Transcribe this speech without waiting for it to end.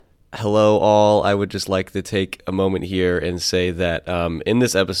hello all. I would just like to take a moment here and say that in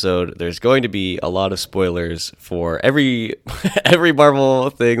this episode, there's going to be a lot of spoilers for every every Marvel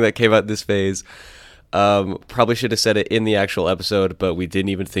thing that came out this phase. Probably should have said it in the actual episode, but we didn't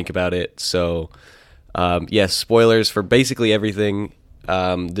even think about it. So, yes, spoilers for basically everything.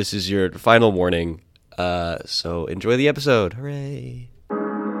 This is your final warning. So enjoy the episode. Hooray.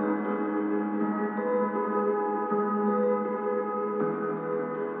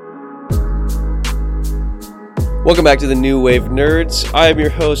 Welcome back to the New Wave Nerds. I am your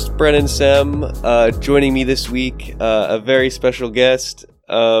host, Brennan Sem. Joining me this week, a very special guest.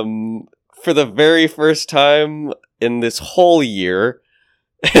 For the very first time in this whole year,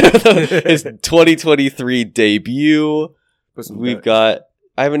 his 2023 debut. We've got...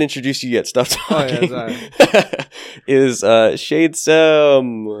 I haven't introduced you yet. Stop talking. Oh, yeah, is Shade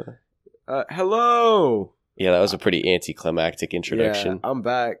Sem. Hello. Yeah, that was a pretty anticlimactic introduction. Yeah, I'm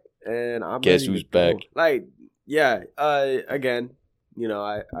back, and I'm Guess ready who's to go. back? Again,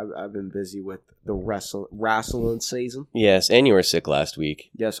 I've been busy with the wrestling season. Yes, and you were sick last week.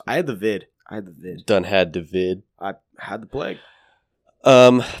 Yes, I had the vid. Done had the vid. I had the plague.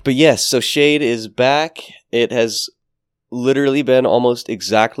 But yes, so Shade is back. It has literally been almost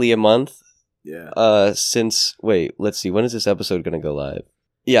exactly a month. Yeah. Since let's see, when is this episode gonna go live?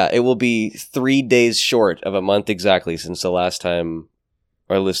 Yeah, it will be 3 days short of a month exactly since the last time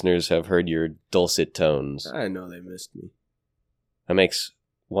our listeners have heard your dulcet tones. I know they missed me. That makes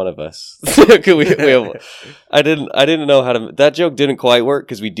one of us. I didn't know how to. That joke didn't quite work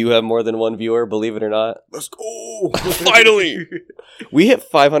because we do have more than one viewer. Believe it or not. Let's go! Finally, we hit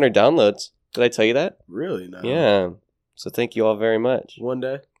 500 downloads. Did I tell you that? Really? No. Yeah. So thank you all very much. One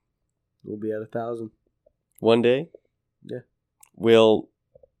day, we'll be at 1,000. One day. Yeah. We'll.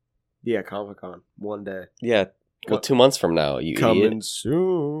 Yeah, Comic-Con. One day. Yeah. Well, 2 months from now, you coming idiot.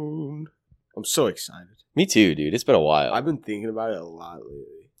 soon. I'm so excited. Me too, dude. It's been a while. I've been thinking about it a lot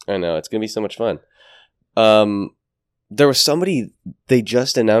lately. I know. It's going to be so much fun. There was somebody they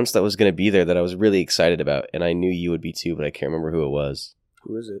just announced that was going to be there that I was really excited about, and I knew you would be too, but I can't remember who it was.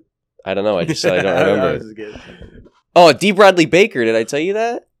 Who is it? I don't know. I just said I don't remember. This is good. Oh, D. Bradley Baker. Did I tell you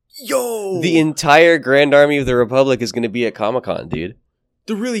that? Yo! The entire Grand Army of the Republic is going to be at Comic-Con, dude.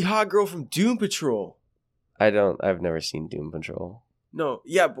 The really hot girl from Doom Patrol. I've never seen Doom Patrol. No,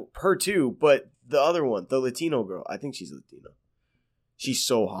 yeah, but her too, but the other one, the Latino girl. I think she's Latino. She's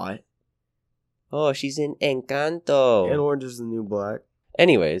so hot. Oh, she's in Encanto. And Orange is the New Black.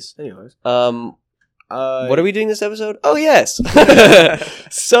 Anyways. What are we doing this episode? Oh, yes.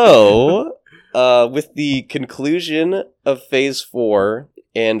 So, with the conclusion of Phase 4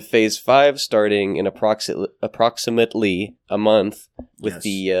 and Phase 5 starting in approximately a month with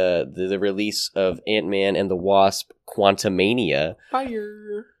the release of Ant-Man and the Wasp Quantumania.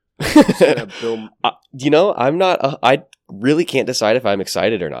 Fire. I really can't decide if I'm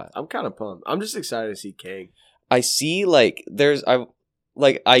excited or not. I'm kind of pumped. I'm just excited to see Kang. I see, I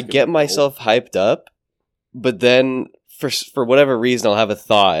get myself hyped up, but then for whatever reason I'll have a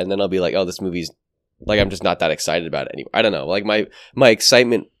thought and then I'll be like, oh, this movie's I'm just not that excited about it anymore. I don't know. My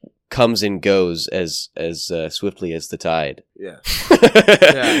excitement comes and goes as swiftly as the tide. Yeah.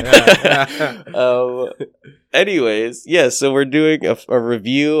 Anyways, yeah. So we're doing a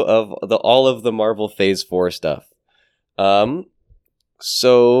review of all of the Marvel Phase 4 stuff.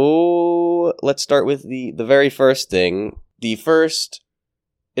 So let's start with the very first thing. The first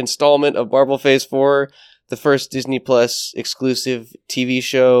installment of Marvel Phase 4, the first Disney Plus exclusive TV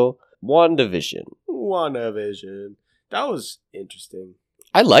show, WandaVision. That was interesting.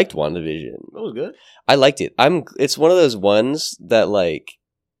 I liked WandaVision. That was good. I liked it. It's one of those ones that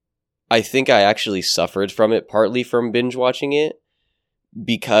I think I actually suffered from it, partly from binge watching it,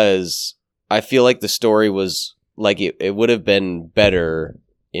 because I feel like the story was it would have been better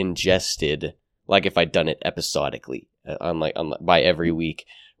ingested, if I'd done it episodically, by every week,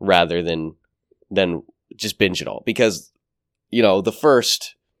 rather than just binge it all. Because, the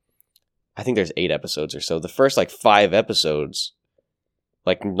first, I think there's 8 episodes or so. The first 5 episodes,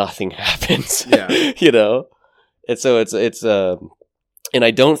 nothing happens. Yeah. And so it's and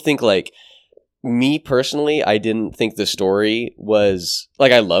I don't think me personally, I didn't think the story was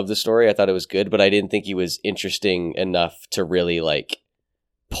I love the story. I thought it was good, but I didn't think it was interesting enough to really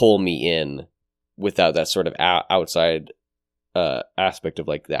pull me in without that sort of outside aspect of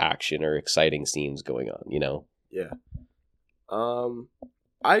the action or exciting scenes going on, Yeah.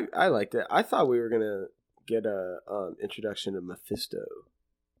 I liked it. I thought we were gonna get a introduction to Mephisto.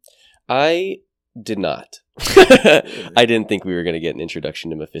 I did not. I didn't think we were going to get an introduction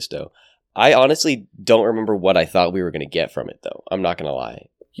to Mephisto. I honestly don't remember what I thought we were going to get from it, though. I'm not going to lie.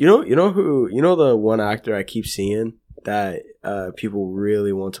 You know the one actor I keep seeing that people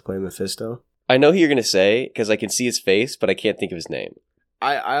really want to play Mephisto? I know who you're gonna say because I can see his face, but I can't think of his name.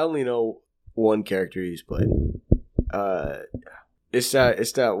 I only know one character he's played. It's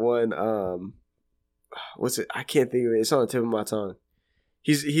that one. What's it? I can't think of it. It's on the tip of my tongue.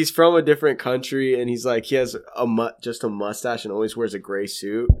 He's from a different country, and he has just a mustache and always wears a gray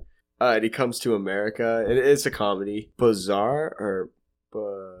suit. And he comes to America, and it's a comedy. Bizarro.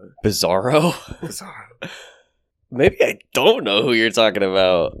 Maybe I don't know who you're talking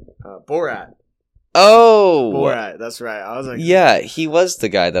about. Borat. Oh, Borat. That's right. I was like, yeah, he was the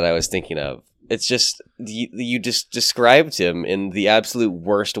guy that I was thinking of. It's just you just described him in the absolute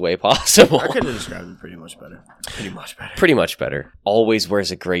worst way possible. I could have described him pretty much better. Always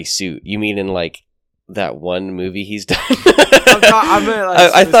wears a gray suit. You mean in like that one movie he's done?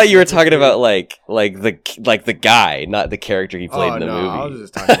 I thought you were talking about like the guy, not the character he played in the movie. I was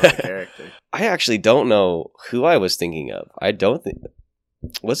just talking about the character. I actually don't know who I was thinking of. I don't think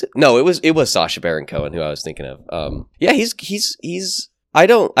was it. No, it was Sacha Baron Cohen who I was thinking of. Yeah, he's. I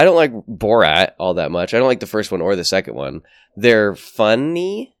don't like Borat all that much. I don't like the first one or the second one. They're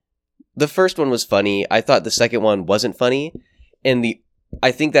funny. The first one was funny. I thought the second one wasn't funny, and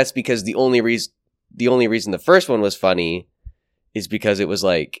I think that's because the only reason the first one was funny is because it was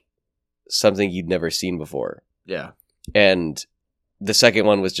like something you'd never seen before. Yeah. And the second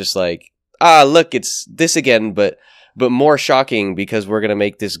one was just like, look, it's this again, but more shocking because we're gonna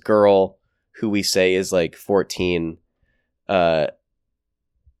make this girl who we say is like 14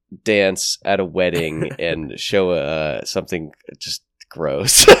 dance at a wedding and show something just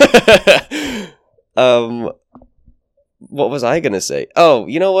gross. What was I gonna say? Oh,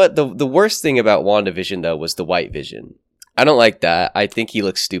 you know what? The worst thing about WandaVision though was the White Vision. I don't like that. I think he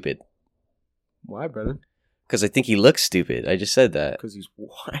looks stupid. Why, brother? Because I think he looks stupid. I just said that. Because he's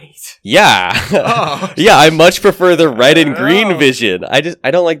white. Yeah. Oh. Yeah, I much prefer the red and green Vision. I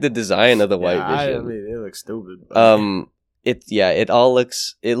don't like the design of the White Vision. I mean, it looks stupid. It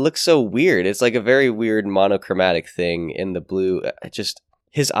looks so weird. It's like a very weird monochromatic thing in the blue.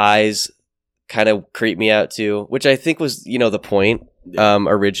 His eyes kind of creep me out too, which I think was, the point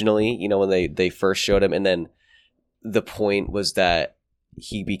originally, when they first showed him, and then the point was that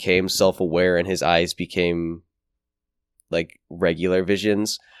he became self-aware and his eyes became like regular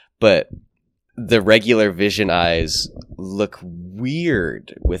Visions, but the regular Vision eyes look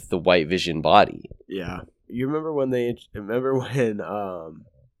weird with the White Vision body. Yeah. You remember when I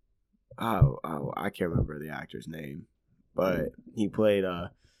can't remember the actor's name, but he played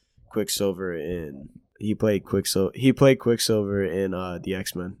Quicksilver in the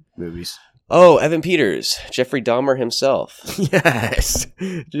X-Men movies. Oh, Evan Peters, Jeffrey Dahmer himself. Yes,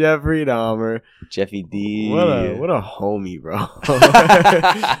 Jeffrey Dahmer, Jeffy D. What a homie, bro.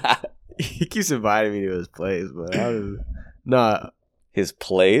 He keeps inviting me to his plays, but I was not his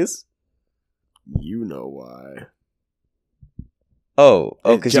plays. You know why? Oh,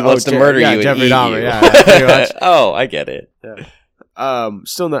 because he wants to murder you and Jeffrey eat Dahmer, you. yeah, pretty much. Oh, I get it. Yeah.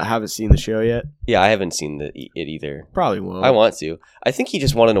 Still haven't seen the show yet. Yeah, I haven't seen it either. Probably won't. I want to. I think he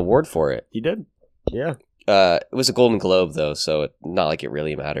just won an award for it. He did. Yeah. It was a Golden Globe though, so not like it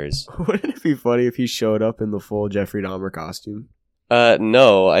really matters. Wouldn't it be funny if he showed up in the full Jeffrey Dahmer costume?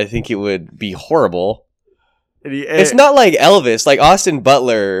 No, I think it would be horrible. It's not like Elvis. Like Austin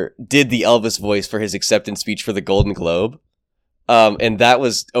Butler did the Elvis voice for his acceptance speech for the Golden Globe. And that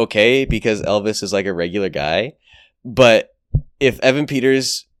was okay because Elvis is like a regular guy. But if Evan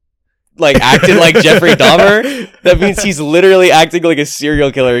Peters like acted like Jeffrey Dahmer, that means he's literally acting like a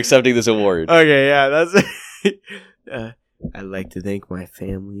serial killer accepting this award. Okay, yeah, that's I'd like to thank my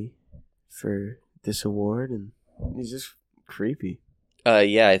family for this award, and he's just creepy.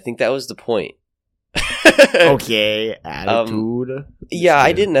 Yeah, I think that was the point. Okay, attitude. Yeah,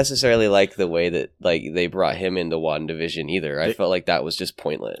 I didn't necessarily like the way that like they brought him into WandaVision either. I felt like that was just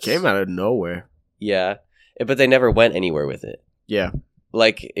pointless. Came out of nowhere. Yeah, but they never went anywhere with it. Yeah.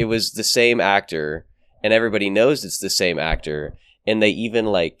 Like, it was the same actor, and everybody knows it's the same actor, and they even,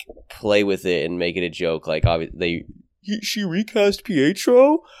 like, play with it and make it a joke. Like, she recast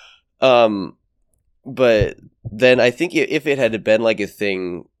Pietro? But then I think if it had been, like, a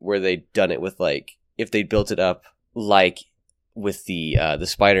thing where they'd done it with, like, if they built it up, like, with the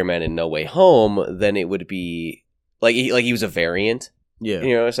Spider-Man in No Way Home, then it would be, like he was a variant.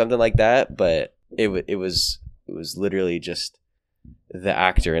 Yeah. Something like that, but it was literally just the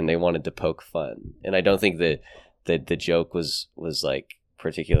actor, and they wanted to poke fun, and I don't think that the joke was like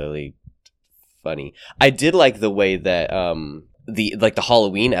particularly funny. I did like the way that the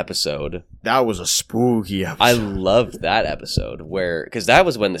Halloween episode. That was a spooky episode. I loved that episode because that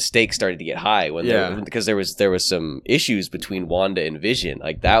was when the stakes started to get high because there was some issues between Wanda and Vision.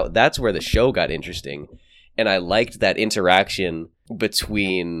 Like that's where the show got interesting, and I liked that interaction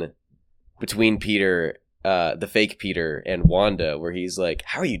between Peter, the fake Peter, and Wanda, where he's like,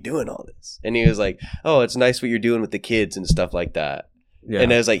 "How are you doing all this?" And he was like, "Oh, it's nice what you're doing with the kids and stuff like that." Yeah.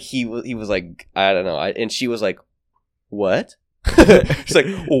 And I was like, he was like, I don't know, and she was like, "What?" She's like,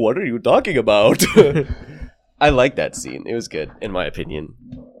 well, "What are you talking about?" I like that scene. It was good, in my opinion.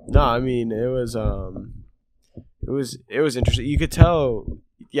 No, I mean it was interesting. You could tell,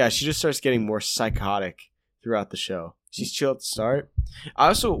 yeah, she just starts getting more psychotic throughout the show. She's chill at the start. I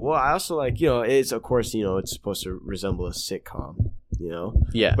also like, it's, of course, it's supposed to resemble a sitcom,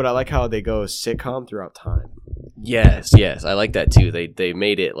 Yeah. But I like how they go sitcom throughout time. Yes, I like that too. They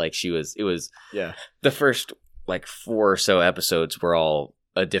made it like the first like 4 or so episodes were all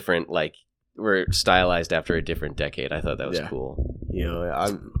a different, like, were stylized after a different decade. I thought that was cool.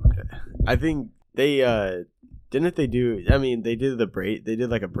 I think they didn't they do, I mean, they did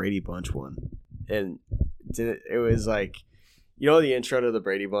like a Brady Bunch one. And it was like, the intro to the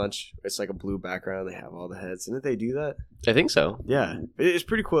Brady Bunch, it's like a blue background, they have all the heads. Didn't they do that? I think so. Yeah. It's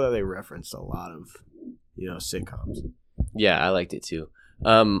pretty cool that they referenced a lot of, sitcoms. Yeah, I liked it too.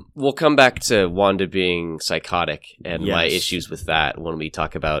 We'll come back to Wanda being psychotic and my issues with that when we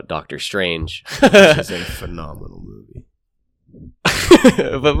talk about Doctor Strange. Which is a phenomenal movie.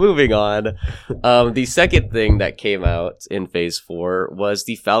 But moving on, the second thing that came out in Phase 4 was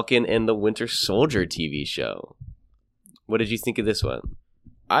the Falcon and the Winter Soldier TV show. What did you think of this one?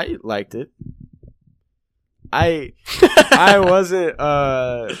 I liked it. I wasn't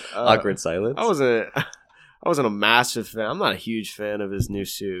awkward silence. I wasn't a massive fan. I'm not a huge fan of his new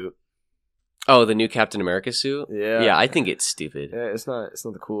suit. Oh, the new Captain America suit? Yeah, I think it's stupid. Yeah, it's not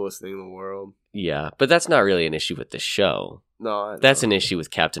the coolest thing in the world. Yeah, but that's not really an issue with the show. No, that's an issue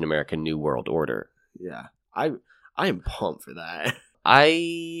with Captain America: New World Order. Yeah, I am pumped for that.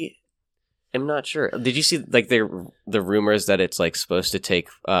 I am not sure. Did you see like the rumors that it's like supposed to take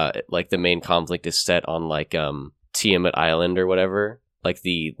like the main conflict is set on like Tiamat Island or whatever, like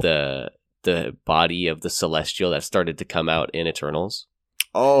the body of the Celestial that started to come out in Eternals?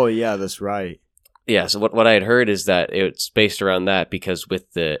 Oh yeah, that's right. Yeah, so what I had heard is that it's based around that because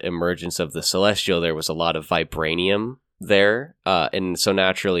with the emergence of the Celestial, there was a lot of vibranium there, and so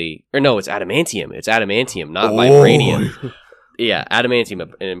naturally, or no, it's adamantium. It's adamantium, not vibranium. Yeah, adamantium,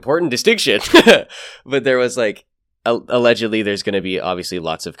 an important distinction. But there was like, allegedly, there's going to be obviously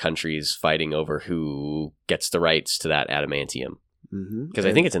lots of countries fighting over who gets the rights to that adamantium. Because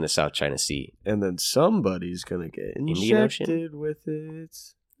I think it's in the South China Sea. And then somebody's going to get injected with it.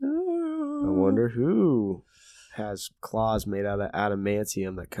 I wonder who has claws made out of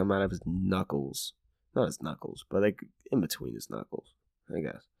adamantium that come out of his knuckles. Not his knuckles, but like in between his knuckles, I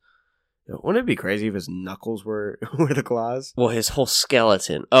guess. Wouldn't it be crazy if his knuckles were the claws? Well, his whole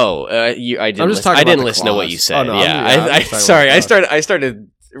skeleton. Oh, I didn't listen to what you said. Oh, no, yeah, sorry. I started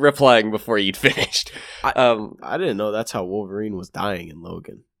replying before you'd finished. I didn't know that's how Wolverine was dying in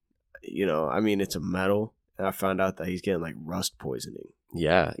Logan. I mean, it's a metal, and I found out that he's getting like rust poisoning.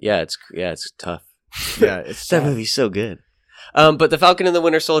 Yeah, it's tough. Yeah, it's that movie's so good. But the Falcon and the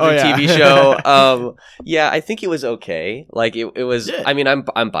Winter Soldier TV show, I think it was okay. Like it was. Yeah. I mean,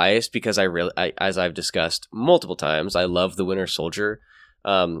 I'm biased because as I've discussed multiple times, I love the Winter Soldier,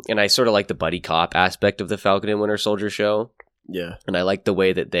 and I sort of like the buddy cop aspect of the Falcon and Winter Soldier show. Yeah, and I like the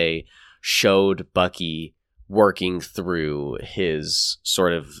way that they showed Bucky working through his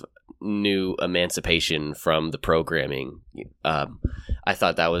sort of new emancipation from the programming. I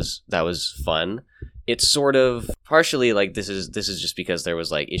thought that was fun. It's sort of partially like this is just because there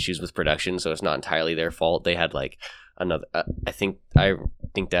was like issues with production, so it's not entirely their fault. They had like another. I think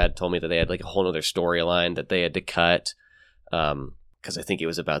Dad told me that they had like a whole other storyline that they had to cut because I think it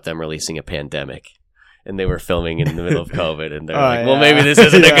was about them releasing a pandemic. And they were filming in the middle of COVID, and they're well, maybe this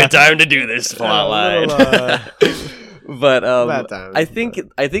isn't a good time to do this plot line. But I think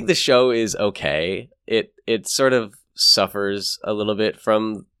the show is okay. It sort of suffers a little bit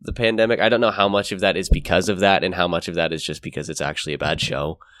from the pandemic. I don't know how much of that is because of that, and how much of that is just because it's actually a bad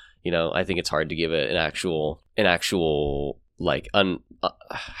show. I think it's hard to give it an actual like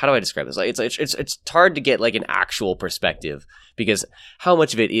how do I describe this? Like it's hard to get like an actual perspective because how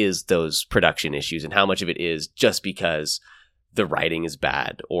much of it is those production issues and how much of it is just because the writing is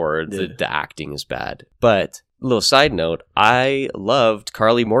bad or the acting is bad. But a little side note, I loved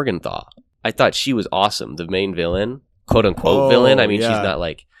Carly Morgenthau. I thought she was awesome. The main villain, quote unquote villain. I mean, she's not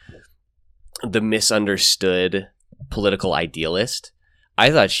like the misunderstood political idealist.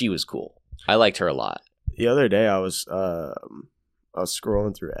 I thought she was cool. I liked her a lot. The other day I was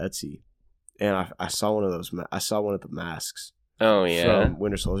scrolling through Etsy, and I saw one of those. I saw one of the masks. Oh yeah, from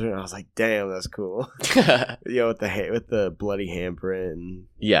Winter Soldier, and I was like, "Damn, that's cool." With the bloody handprint. And,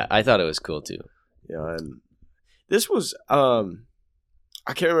 yeah, I thought it was cool too. And this was I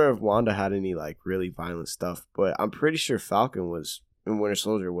can't remember if Wanda had any like really violent stuff, but I'm pretty sure Falcon was in Winter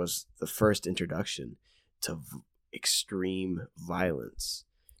Soldier was the first introduction to extreme violence.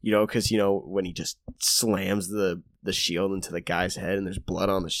 Because when he just slams the shield into the guy's head and there's blood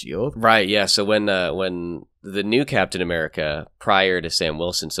on the shield. Right. Yeah. So when the new Captain America, prior to Sam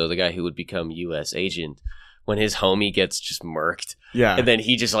Wilson, so the guy who would become U.S. agent, when his homie gets just murked, and then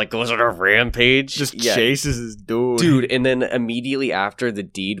he just like goes on a rampage, just chases his dude, and then immediately after the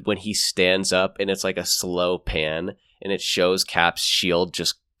deed, when he stands up and it's like a slow pan and it shows Cap's shield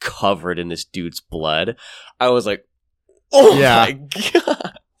just covered in this dude's blood, I was like, oh my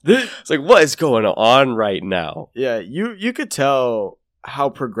god. It's like, what is going on right now? Yeah, you could tell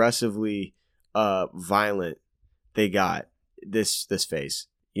how progressively violent they got this phase.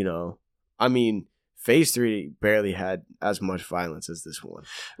 I mean, Phase 3 barely had as much violence as this one.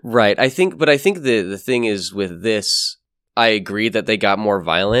 Right. I think the thing is with this, I agree that they got more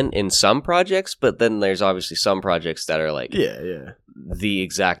violent in some projects, but then there's obviously some projects that are like the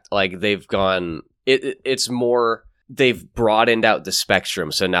exact, like they've gone. It's more. They've broadened out the spectrum,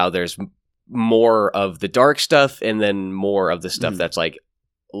 so now there's more of the dark stuff and then more of the stuff that's like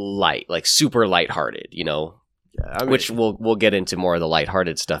light, like super lighthearted, which we'll get into more of the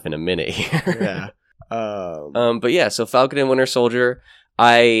lighthearted stuff in a minute here. But yeah, so Falcon and Winter Soldier,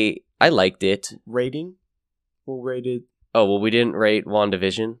 I liked it. Rating? We'll rate it. Oh, well, we didn't rate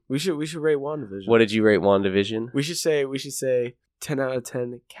WandaVision. We should rate WandaVision. What did you rate WandaVision? We should say 10 out of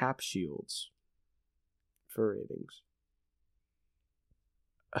 10 cap shields for ratings.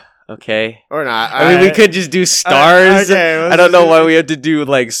 Okay. Or not. I mean, we could just do stars. Okay, I don't know why we had to do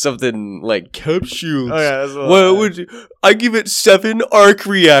like something like cap shields. Oh, yeah, that's what would you? I give it 7 arc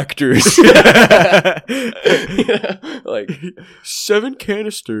reactors. Like 7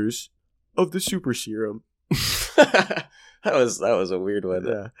 canisters of the super serum. that was a weird one.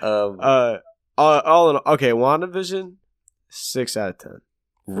 Yeah. All in all, okay, WandaVision, 6 out of 10.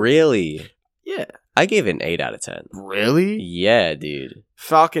 Really? Yeah. I gave it an 8 out of 10. Really? Yeah, dude.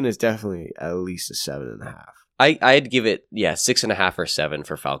 Falcon is definitely at least a 7.5. I'd give it 6.5 or 7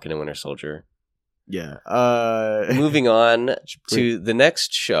 for Falcon and Winter Soldier. Yeah. Moving on to the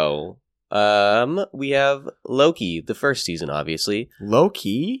next show, we have Loki, the first season, obviously.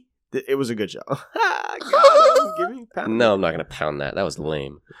 Loki? It was a good show. Give me a pound. No, I'm not going to pound that. That was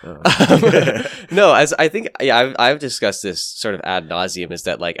lame. Oh. No, as I think, I've discussed this sort of ad nauseum, is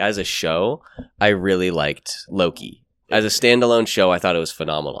that like as a show, I really liked Loki. As a standalone show, I thought it was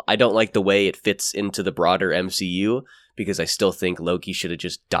phenomenal. I don't like the way it fits into the broader MCU because I still think Loki should have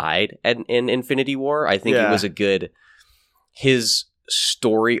just died in Infinity War. I think it was his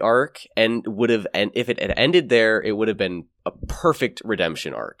story arc and if it had ended there, it would have been a perfect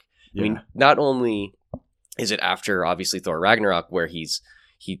redemption arc. Yeah. I mean, not only is it after obviously Thor Ragnarok where he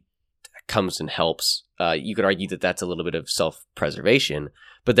comes and helps, you could argue that that's a little bit of self-preservation,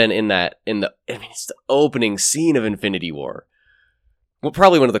 but then it's the opening scene of Infinity War. Well,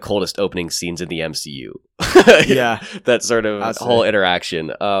 probably one of the coldest opening scenes in the MCU. Yeah. That sort of whole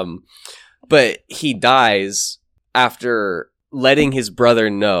interaction. But he dies after letting his brother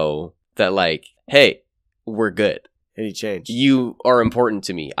know that like, hey, we're good. And he changed. You are important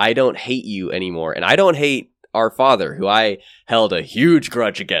to me. I don't hate you anymore. And I don't hate our father, who I held a huge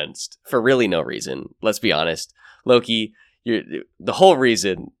grudge against for really no reason. Let's be honest. Loki, the whole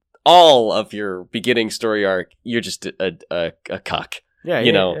reason, all of your beginning story arc, you're just a cuck. Yeah,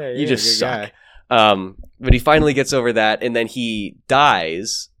 you just suck. But he finally gets over that, and then he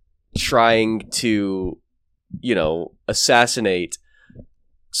dies trying to, assassinate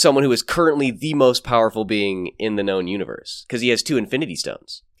someone who is currently the most powerful being in the known universe. Because he has 2 Infinity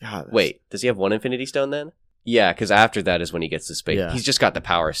Stones. God, wait, does he have 1 Infinity Stone then? Yeah, because after that is when he gets the space. Yeah. He's just got the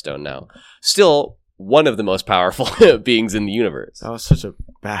Power Stone now. Still one of the most powerful beings in the universe. That was such a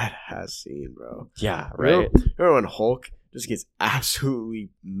badass scene, bro. Yeah, right? Remember when Hulk just gets absolutely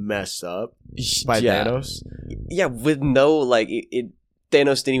messed up by Thanos? Yeah, with no,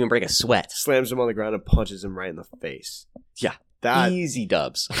 Thanos didn't even break a sweat. Slams him on the ground and punches him right in the face. Yeah. Easy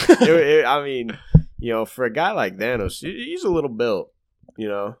dubs. I mean, for a guy like Thanos, he's a little built,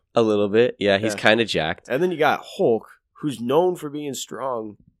 A little bit. Yeah, he's kind of jacked. And then you got Hulk, who's known for being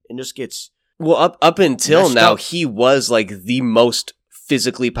strong and just gets... Well, up until now, he was like the most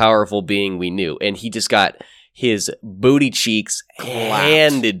physically powerful being we knew. And he just got his booty cheeks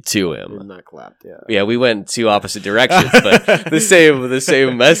handed to him. Not clapped, yeah. Yeah, we went two opposite directions, but the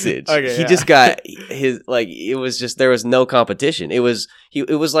same message. Okay, he yeah. just got his it was just there was no competition. It was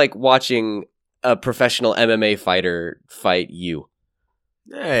like watching a professional MMA fighter fight you.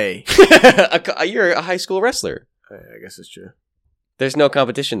 Hey. You're a high school wrestler. I guess it's true. There's no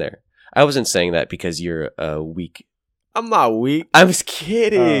competition there. I wasn't saying that because you're weak. I'm not weak. I was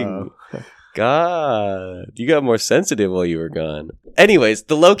kidding. God, you got more sensitive while you were gone. Anyways,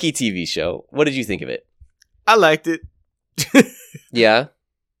 the Loki TV show. What did you think of it? I liked it. Yeah,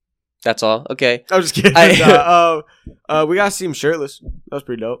 that's all. Okay, I'm just kidding. We got to see him shirtless. That was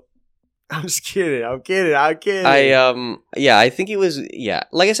pretty dope. I'm just kidding. I'm kidding. I think it was. Yeah,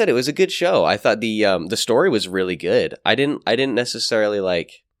 like I said, it was a good show. I thought the story was really good. I didn't necessarily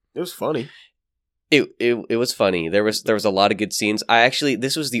like. It was funny. It was funny. There was a lot of good scenes.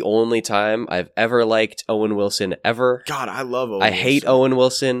 This was the only time I've ever liked Owen Wilson ever. God, I love Owen Wilson. I hate Owen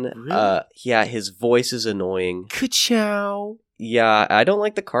Wilson. Really? Yeah, his voice is annoying. Ka-chow. Yeah, I don't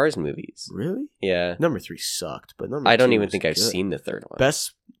like the Cars movies. Really? Yeah. Number 3 sucked, but number I don't 2 even was think I've good. seen the third one.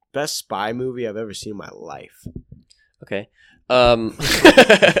 Best spy movie I've ever seen in my life. Okay.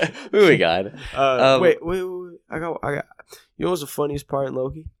 Moving on. Wait. I got. You know what's the funniest part in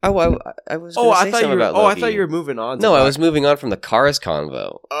Loki? I was. I thought you were moving on. No, I was moving on from the Cars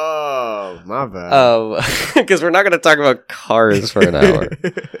convo. Oh, my bad. Because we're not going to talk about Cars for an hour.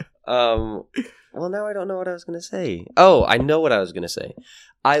 Well, now I don't know what I was going to say. Oh, I know what I was going to say.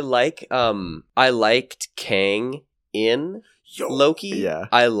 I liked Kang in Loki. Yeah.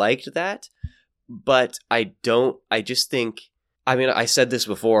 I liked that, but I just think. I mean, I said this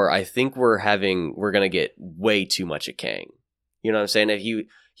before. I think we're gonna get way too much of Kang. You know what I'm saying? If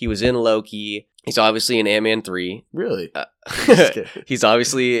he was in Loki, he's obviously in Ant-Man 3. Really? He's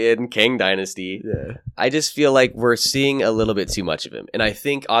obviously in Kang Dynasty. Yeah. I just feel like we're seeing a little bit too much of him, and I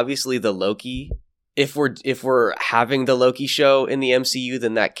think obviously the Loki. If we're having the Loki show in the MCU,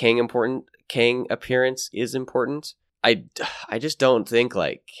 then that Kang appearance is important. I just don't think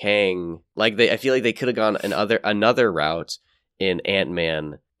like Kang I feel like they could have gone another route in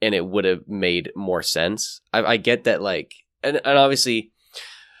Ant-Man and it would have made more sense. I get that and obviously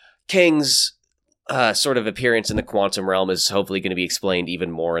Kang's sort of appearance in the quantum realm is hopefully going to be explained even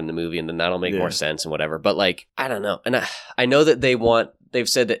more in the movie, and then that'll make more sense and whatever. But I don't know. And I know that they've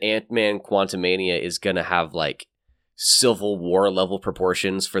said that Ant-Man Quantumania is going to have Civil War level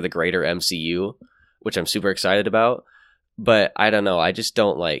proportions for the greater MCU, which I'm super excited about. But I don't know. I just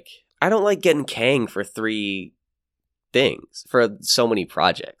don't like getting Kang for 3 things for so many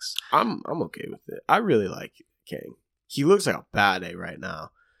projects. I'm okay with it. I really like Kang. He looks like a bad A right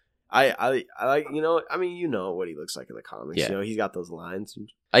now. I like, I mean, you know what he looks like in the comics. Yeah. He's got those lines.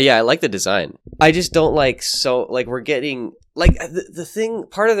 Yeah, I like the design. I just don't we're getting the thing.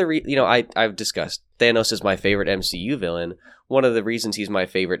 Part of the I've discussed Thanos is my favorite MCU villain. One of the reasons he's my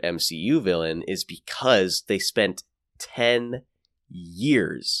favorite MCU villain is because they spent 10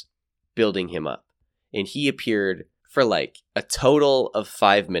 years building him up, and he appeared for a total of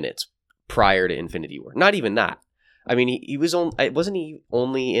 5 minutes prior to Infinity War. Not even that. I mean, he was wasn't he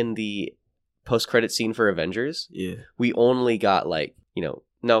only in the post-credit scene for Avengers? Yeah. We only got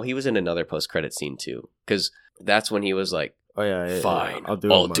no, he was in another post-credit scene too, because that's when he was like, oh yeah, fine,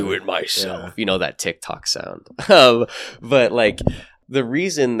 I'll do it myself. Yeah. You know, that TikTok sound. But the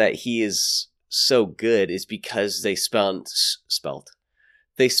reason that he is so good is because they spent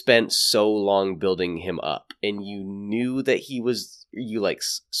so long building him up, and you knew that you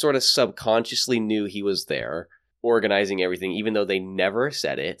sort of subconsciously knew he was there organizing everything, even though they never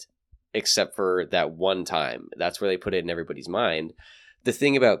said it except for that one time. That's where they put it in everybody's mind. The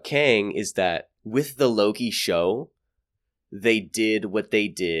thing about Kang is that with the Loki show, they did what they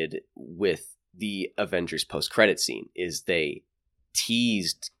did with the Avengers post-credit scene, is they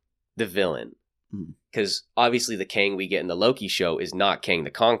teased the villain. Because obviously the Kang we get in the Loki show is not Kang the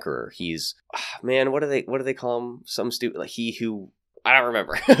Conqueror. He's what do they call him? Some stupid he who I don't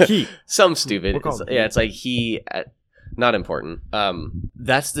remember. Some stupid. It's not important.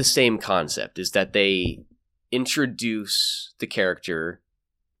 That's the same concept. Is that they introduce the character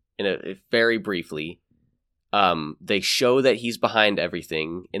in a very briefly. They show that he's behind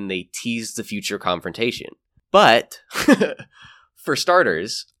everything, and they tease the future confrontation. But for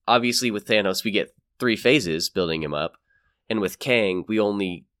starters, obviously with Thanos we get 3 phases building him up, and with Kang we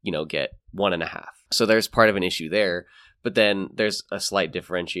only get 1.5. So there's part of an issue there. But then there's a slight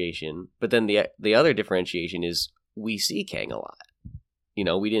differentiation. But then the other differentiation is we see Kang a lot.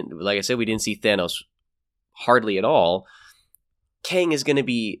 We didn't see Thanos hardly at all. Kang is going to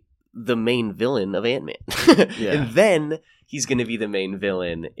be the main villain of Ant-Man. Yeah. And then he's going to be the main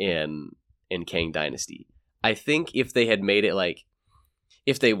villain in Kang Dynasty. I think if they had made it like,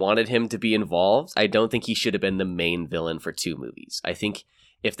 if they wanted him to be involved, I don't think he should have been the main villain for 2 movies. I think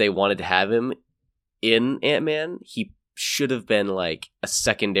if they wanted to have him in Ant-Man, he should have been like a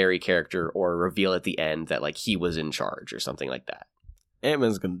secondary character or a reveal at the end that like he was in charge or something like that.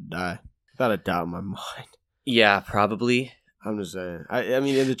 Ant-Man's gonna die. Without a doubt in my mind. Yeah, probably. I'm just saying. I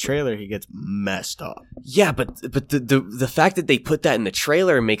mean, in the trailer, he gets messed up. Yeah, but the fact that they put that in the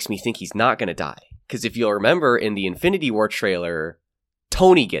trailer makes me think he's not going to die. Because if you'll remember, in the Infinity War trailer,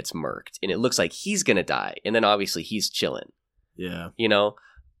 Tony gets murked, and it looks like he's going to die. And then obviously he's chilling. Yeah. You know?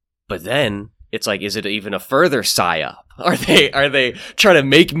 But then it's like, is it even a further psyop? Are they trying to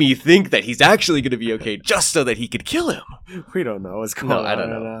make me think that he's actually going to be okay just so that he could kill him? We don't know what's going on. No, I don't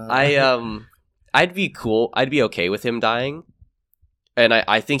know. I'd be cool. I'd be okay with him dying. And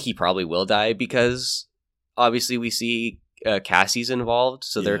I think he probably will die because obviously we see Cassie's involved.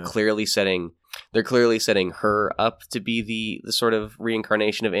 So they're clearly setting her up to be the sort of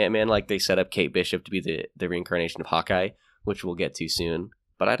reincarnation of Ant-Man. Like they set up Kate Bishop to be the reincarnation of Hawkeye, which we'll get to soon.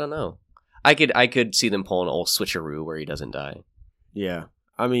 But I don't know. I could see them pulling an old switcheroo where he doesn't die. Yeah.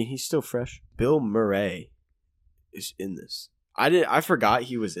 I mean, he's still fresh. Bill Murray is in this. I forgot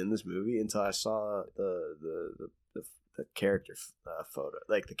he was in this movie until I saw the character photo,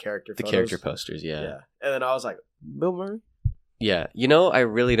 like the character posters. Yeah. And then I was like, Bill Murray. Yeah, you know, I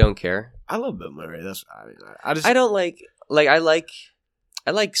really don't care. I love Bill Murray. That's I don't I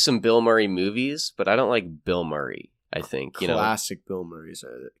like some Bill Murray movies, but I don't like Bill Murray. I think classic Bill Murray's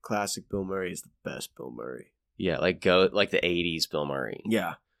classic Bill Murray is the best Bill Murray. Yeah, like the 80s Bill Murray.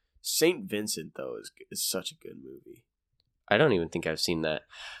 Yeah, Saint Vincent though is such a good movie. I don't even think I've seen that.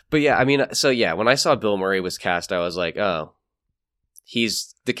 But yeah, I mean, so yeah, when I saw Bill Murray was cast, I was like, oh,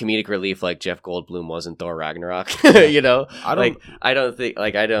 he's the comedic relief like Jeff Goldblum was in Thor Ragnarok. You know? I'm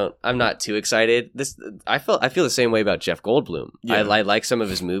not too excited. I feel the same way about Jeff Goldblum. Yeah. I like some of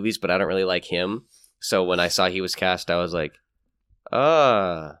his movies, but I don't really like him. So when I saw he was cast, I was like,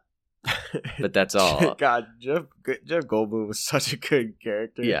 but that's all. God, Jeff Goldblum was such a good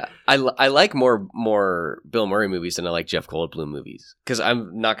character. Yeah, I like more Bill Murray movies than I like Jeff Goldblum movies. Because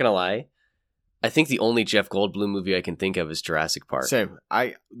I'm not gonna lie, I think the only Jeff Goldblum movie I can think of is Jurassic Park. Same.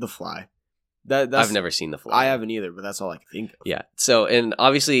 The Fly. I've never seen The Fly. I haven't either, but that's all I can think of. Yeah. So, and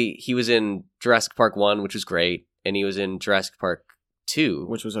obviously he was in Jurassic Park 1, which was great, and he was in Jurassic Park 2,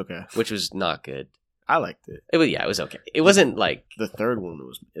 which was okay, which was not good. I liked it. It was okay. It wasn't like the third one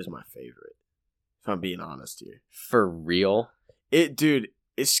is my favorite. If I'm being honest here, for real, it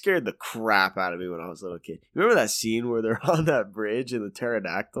scared the crap out of me when I was a little kid. Remember that scene where they're on that bridge in the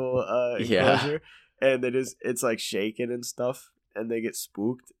pterodactyl enclosure, and it's like shaking and stuff, and they get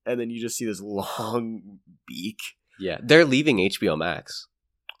spooked, and then you just see this long beak. Yeah, they're leaving HBO Max.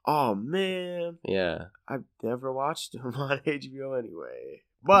 Oh man, yeah, I've never watched them on HBO anyway,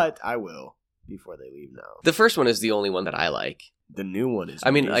 but I will. Before they leave now. The first one is the only one that I like. The new one is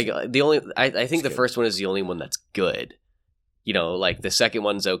I think the first one is the only one that's good. You know, like the second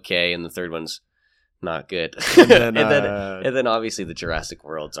one's okay and the third one's not good. And then obviously the Jurassic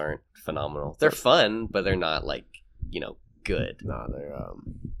Worlds aren't phenomenal. They're fun, but they're not like, good. No, they're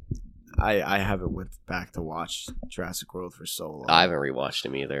I haven't went back to watch Jurassic World for so long. I haven't rewatched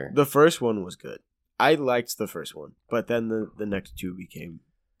them either. The first one was good. I liked the first one, but then the next two became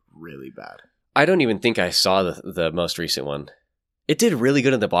really bad. I don't even think I saw the most recent one. It did really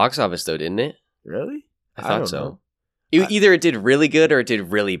good in the box office, though, didn't it? Really? I thought so. Either it did really good or it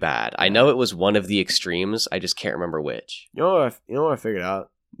did really bad. I know it was one of the extremes. I just can't remember which. You know what I figured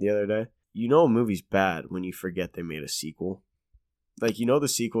out the other day? You know a movie's bad when you forget they made a sequel. Like, the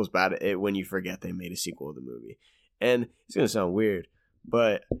sequel's bad when you forget they made a sequel of the movie. And it's going to sound weird,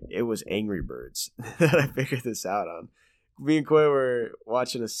 but it was Angry Birds that I figured this out on. Me and Koya were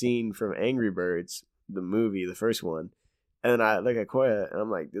watching a scene from Angry Birds, the movie, the first one. And then I look at Koya and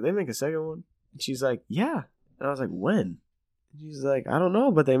I'm like, did they make a second one? And she's like, yeah. And I was like, when? And she's like, I don't know,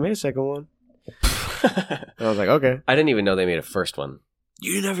 but they made a second one. And I was like, okay. I didn't even know they made a first one.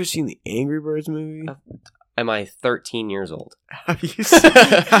 You never seen the Angry Birds movie? Am I 13 years old? Am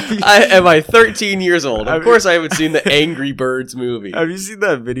I 13 years old? Of course I haven't seen the Angry Birds movie. Have you seen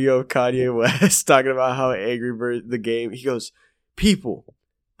that video of Kanye West talking about how Angry Birds, the game, he goes, people,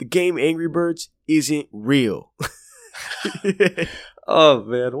 the game Angry Birds isn't real. Oh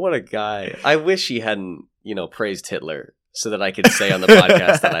man, what a guy. I wish he hadn't, praised Hitler so that I could say on the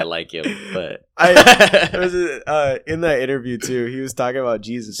podcast that I like him. But in that interview too, he was talking about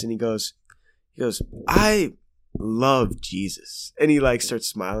Jesus and he goes, love Jesus. And he like starts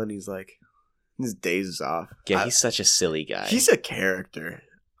smiling. He's like, his days is off. Yeah, he's such a silly guy. He's a character.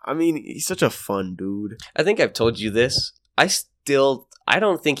 I mean, he's such a fun dude. I think I've told you this. I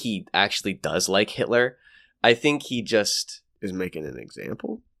don't think he actually does like Hitler. I think he just is making an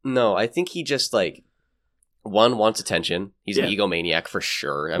example. No, I think he just like one wants attention. He's an egomaniac for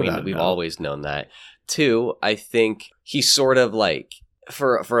sure. I mean, we've always known that. Two, I think he's sort of like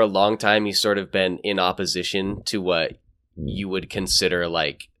for a long time he's sort of been in opposition to what you would consider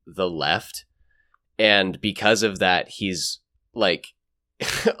like the left. And because of that, he's like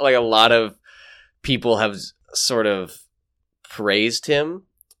like a lot of people have sort of praised him,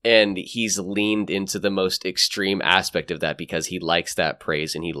 and he's leaned into the most extreme aspect of that because he likes that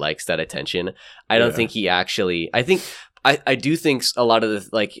praise and he likes that attention. I don't think he actually, I do think a lot of the,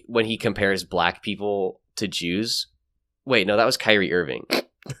 like when he compares black people to Jews. Wait, no, that was Kyrie Irving.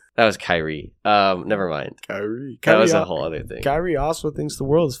 That was Kyrie. Never mind. Kyrie that was a whole other thing. Kyrie also thinks the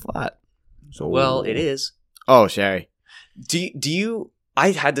world is flat. So well, it is. Oh, sorry. Do you?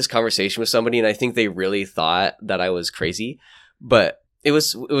 I had this conversation with somebody, and I think they really thought that I was crazy, but it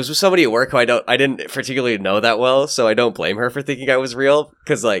was with somebody at work who I didn't particularly know that well, so I don't blame her for thinking I was real,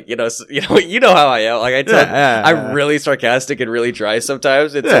 because like you know how I am. Like I'm really sarcastic and really dry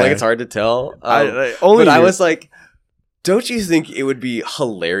sometimes. It's like it's hard to tell. But I was like, don't you think it would be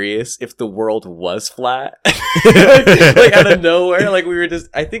hilarious if the world was flat? like out of nowhere, like we were just,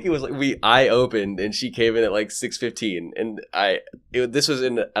 I think it was like I opened and she came in at like 6:15, and this was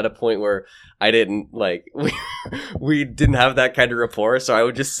at a point where I didn't like, we didn't have that kind of rapport, so I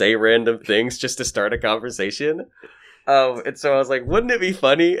would just say random things just to start a conversation. And so I was like, wouldn't it be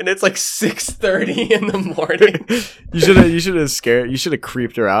funny? And it's like 6:30 in the morning. You should have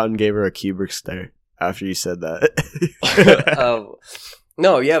creeped her out and gave her a Kubrick stare after you said that.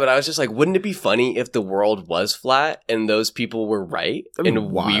 No, yeah, but I was just like, wouldn't it be funny if the world was flat and those people were right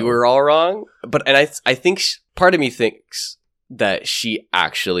and we were all wrong? And I think part of me thinks that she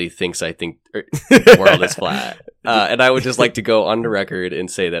actually thinks I think the world is flat. And I would just like to go on the record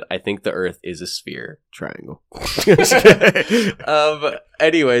and say that I think the Earth is a sphere. Triangle.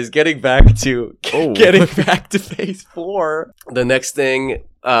 Anyways, getting back to Phase 4. The next thing,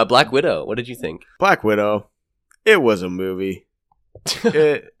 Black Widow. What did you think? Black Widow. It was a movie.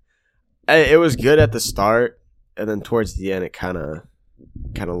 It was good at the start, and then towards the end, it kind of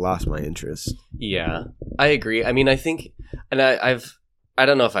lost my interest. Yeah, I agree. I mean, I think, and I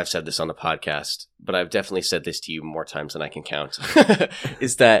don't know if I've said this on the podcast, but I've definitely said this to you more times than I can count,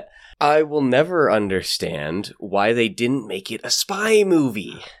 is that I will never understand why they didn't make it a spy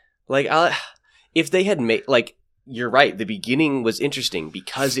movie. Like, if they had made, like, you're right, the beginning was interesting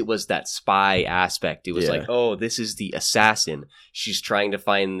because it was that spy aspect. It was like, oh, this is the assassin. She's trying to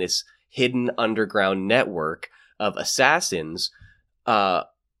find this hidden underground network of assassins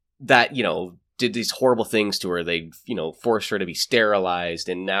that, you know, did these horrible things to her. They, you know, forced her to be sterilized.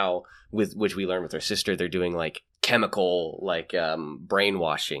 And now, with which we learned with her sister, they're doing like chemical, like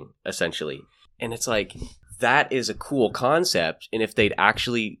brainwashing, essentially. And it's like, that is a cool concept. And if they'd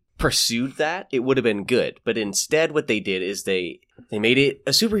actually pursued that, it would have been good. But instead, what they did is they made it a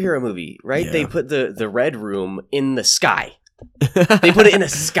superhero movie, right? Yeah. They put the Red Room in the sky. They put it in a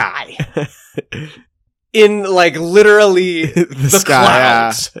sky. In like literally the sky,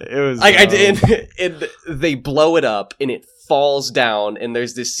 clouds. Yeah. It was like and they blow it up and it falls down, and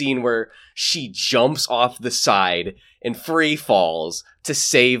there's this scene where she jumps off the side and free falls to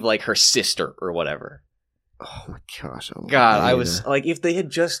save like her sister or whatever. Oh my gosh! God, I was like, if they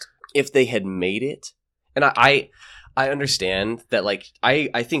had made it, and I understand that, like,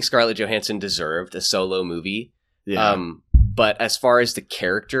 I think Scarlett Johansson deserved a solo movie. Yeah. But as far as the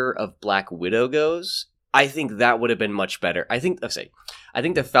character of Black Widow goes, I think that would have been much better. I think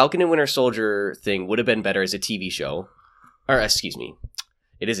the Falcon and Winter Soldier thing would have been better as a TV show. Or, excuse me,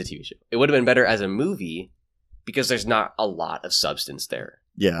 it is a TV show. It would have been better as a movie because there's not a lot of substance there.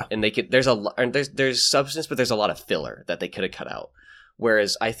 Yeah. And there's substance, but there's a lot of filler that they could have cut out.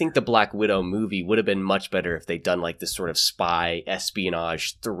 Whereas I think the Black Widow movie would have been much better if they'd done like this sort of spy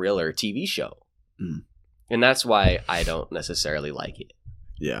espionage thriller TV show. Mm. And that's why I don't necessarily like it.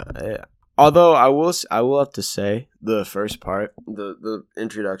 Yeah. Although I will have to say the first part, the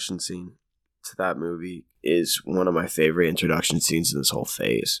introduction scene to that movie is one of my favorite introduction scenes in this whole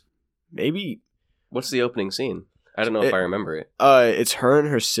phase. Maybe. What's the opening scene? I don't know if I remember it. It's her and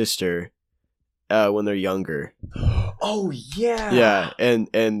her sister when they're younger. Oh yeah. Yeah,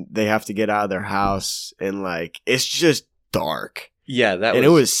 and they have to get out of their house, and like it's just dark. Yeah, it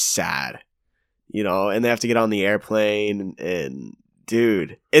was sad. You know, and they have to get on the airplane and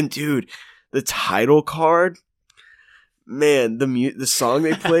dude, the title card man, the song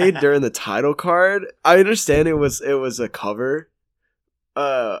they played during the title card. I understand it was a cover.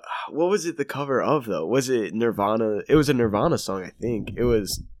 What was it the cover of though? Was it Nirvana? It was a Nirvana song, I think. It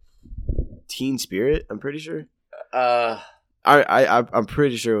was Teen Spirit. I'm pretty sure. I'm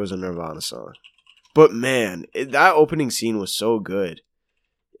pretty sure it was a Nirvana song. But man, that opening scene was so good.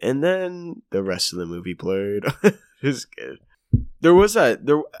 And then the rest of the movie played. It was good. I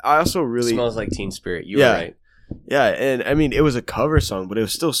also really Smells Like Teen Spirit. You were right. Yeah, and I mean it was a cover song, but it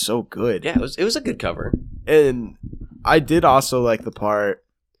was still so good. Yeah, it was a good cover. And I did also like the part.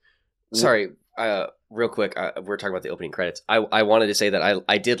 Sorry, real quick, we're talking about the opening credits. I wanted to say that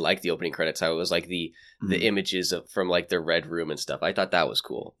I did like the opening credits. I was like the images from like the red room and stuff. I thought that was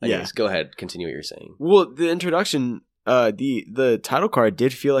cool. Anyways, go ahead, continue what you're saying. Well, the introduction, the title card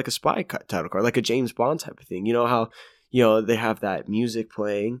did feel like a spy title card, like a James Bond type of thing. You know how they have that music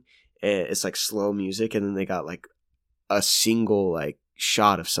playing and it's like slow music, and then they got like a single like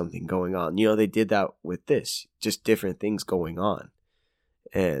shot of something going on. They did that with this, just different things going on,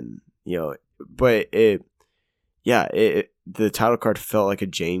 and but the title card felt like a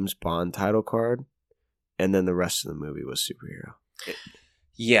James Bond title card, and then the rest of the movie was superhero.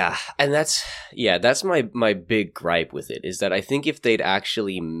 Yeah, and that's my big gripe with it, is that I think if they'd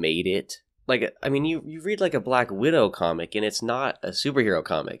actually made it like, I mean, you read like a Black Widow comic and it's not a superhero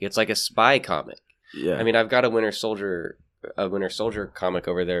comic, it's like a spy comic. Yeah, I mean, I've got a Winter Soldier comic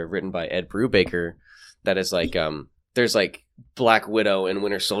over there written by Ed Brubaker that is like there's like Black Widow and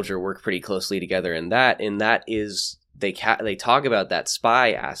Winter Soldier work pretty closely together, and that is they talk about that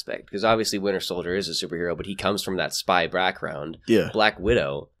spy aspect, because obviously Winter Soldier is a superhero, but he comes from that spy background. Yeah, Black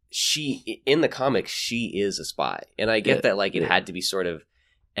Widow, she in the comics, she is a spy, and I get that like it had to be sort of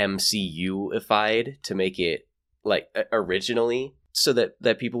MCU-ified to make it like originally, so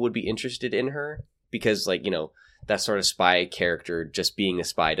that people would be interested in her, because like that sort of spy character just being a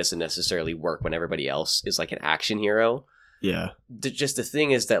spy doesn't necessarily work when everybody else is like an action hero. Yeah. Just the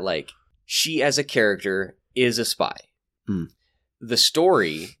thing is that like she as a character is a spy. Mm. The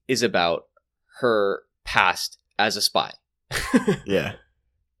story is about her past as a spy. Yeah.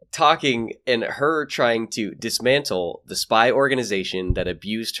 Talking and her trying to dismantle the spy organization that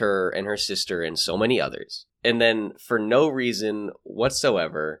abused her and her sister and so many others. And then for no reason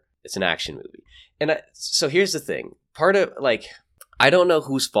whatsoever, it's an action movie. And so here's the thing. Part of like, I don't know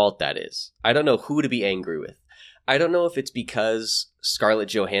whose fault that is. I don't know who to be angry with. I don't know if it's because Scarlett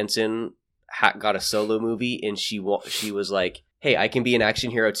Johansson got a solo movie and she was like, hey, I can be an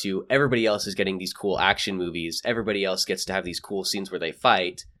action hero too. Everybody else is getting these cool action movies. Everybody else gets to have these cool scenes where they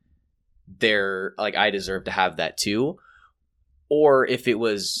fight. They're like, I deserve to have that too. Or if it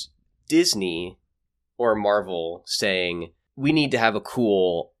was Disney or Marvel saying, we need to have a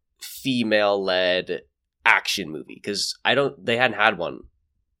cool female-led action movie, because they hadn't had one.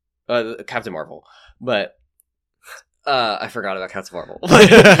 Captain Marvel, but I forgot about Captain Marvel.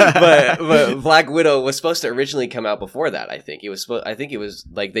 but Black Widow was supposed to originally come out before that. I think it was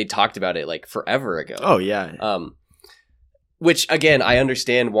like they talked about it like forever ago. Oh yeah. Which again, I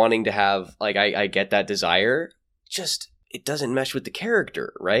understand wanting to have, like, I get that desire. Just it doesn't mesh with the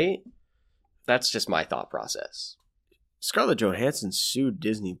character, right? That's just my thought process. Scarlett Johansson sued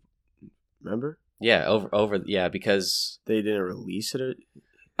Disney. Remember? Yeah, over because they didn't release it.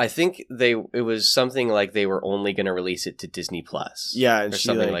 I think it was something like they were only going to release it to Disney Plus. Yeah, and or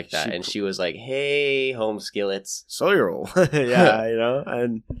something like that. And she was like, "Hey, home skillets, slow your roll." Yeah,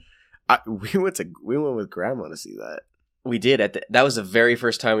 and we went with Grandma to see that. We did that was the very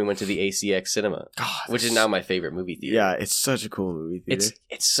first time we went to the ACX Cinema, which is now my favorite movie theater. Yeah, it's such a cool movie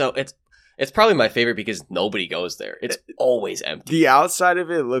theater. It's probably my favorite because nobody goes there. It's always empty. The outside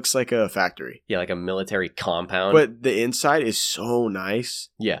of it looks like a factory. Yeah, like a military compound. But the inside is so nice.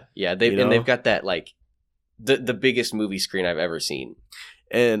 Yeah. They've got that like the biggest movie screen I've ever seen.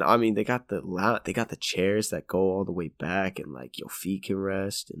 And I mean, they got the chairs that go all the way back, and like your feet can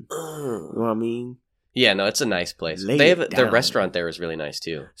rest. And you know what I mean? Yeah, no, it's a nice place. They have their restaurant there is really nice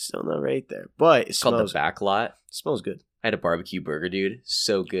too. Still not right there, but it's called the Back Lot. It smells good. I had a barbecue burger, dude.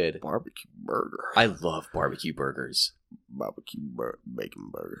 So good. Barbecue burger. I love barbecue burgers. Bacon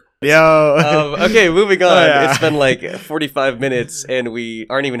burger. Yo. Okay, moving on. It's been like 45 minutes and we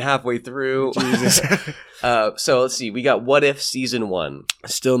aren't even halfway through. Jesus. So let's see. We got What If Season 1.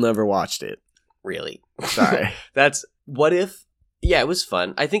 Still never watched it. Really? Sorry. That's What If. Yeah, it was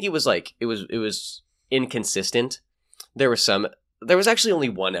fun. I think it was like, it was inconsistent. There was actually only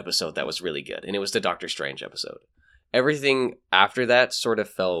one episode that was really good, and it was the Doctor Strange episode. Everything after that sort of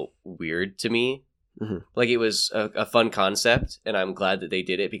felt weird to me. Like, it was a fun concept, and I'm glad that they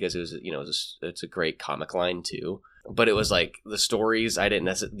did it because it was, it's a great comic line too. But it was like the stories I didn't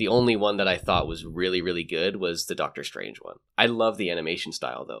necessarily. The only one that I thought was really, really good was the Doctor Strange one. I love the animation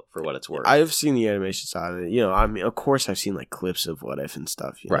style though, for what it's worth. I've seen the animation style. I mean, of course, I've seen like clips of What If and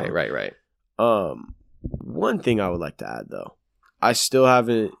stuff. Right. One thing I would like to add though, I still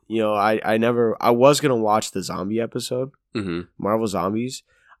haven't. I was gonna watch the zombie episode, Marvel Zombies.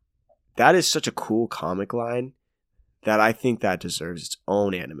 That is such a cool comic line that I think that deserves its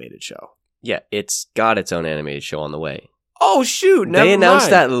own animated show. Yeah, it's got its own animated show on the way. Oh shoot! They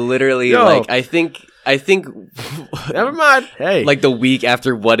announced that literally I think never mind. Hey, like the week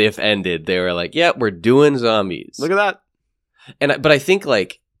after What If ended, they were like, "Yeah, we're doing zombies." Look at that. But I think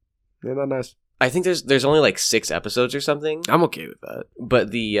like, isn't that nice? I think there's only like 6 episodes or something. I'm okay with that. But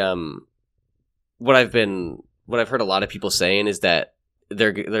the what I've heard a lot of people saying is that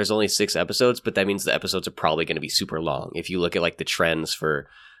there's only 6 episodes, but that means the episodes are probably going to be super long. If you look at like the trends for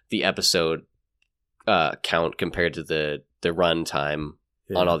the episode count compared to the run time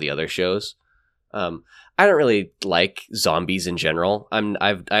on all the other shows, I don't really like zombies in general.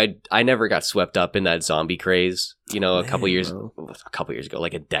 I never got swept up in that zombie craze. A couple years ago,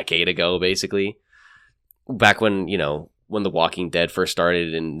 like a decade ago, basically, back when when The Walking Dead first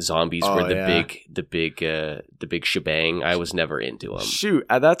started and zombies were the big shebang. I was never into them. Shoot,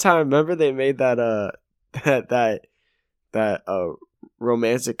 at that time, remember they made that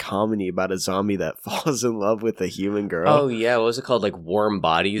romantic comedy about a zombie that falls in love with a human girl. Oh yeah, what was it called? Like Warm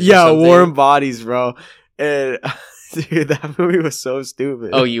Bodies? Yeah, Warm Bodies, bro. And dude, that movie was so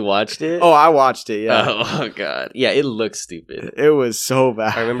stupid. Oh, you watched it? Oh, I watched it. Yeah. Oh god. Yeah, it looks stupid. It was so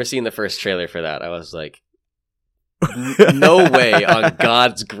bad. I remember seeing the first trailer for that. I was like, no way on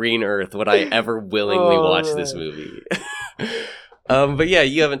God's green earth would I ever willingly watch this movie. But yeah,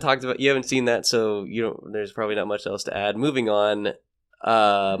 you haven't seen that, so there's probably not much else to add. Moving on,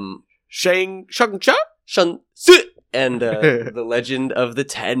 Shang-Chi and The Legend of the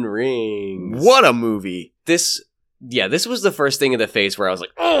Ten Rings. What a movie! This was the first thing in the face where I was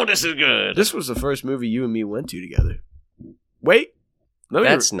like, "Oh, this is good." This was the first movie you and me went to together. Wait,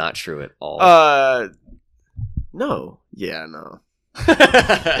 that's not true at all. No. Yeah, no.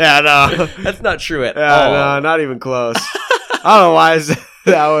 Yeah, no. That's not true at all. No, not even close. I don't know why I said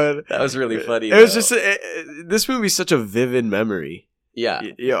that one. That was really funny. It was just this movie's such a vivid memory. Yeah,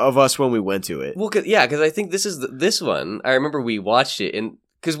 of us when we went to it. Well, because I think this one. I remember we watched it, and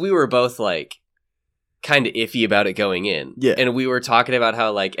because we were both like kind of iffy about it going in. Yeah, and we were talking about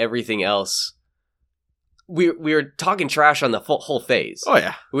how like everything else. We were talking trash on the whole phase. Oh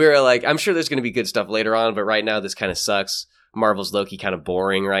yeah, we were like, I'm sure there's going to be good stuff later on, but right now this kind of sucks. Marvel's Loki kind of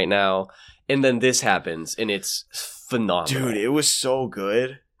boring right now, and then this happens, and it's phenomenal. Dude, it was so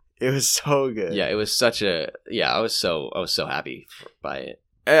good. It was so good. Yeah, it was such a I was so happy by it.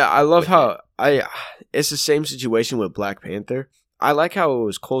 Yeah, I love how it's the same situation with Black Panther. I like how it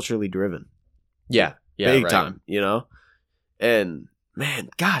was culturally driven. Yeah, big time, And man,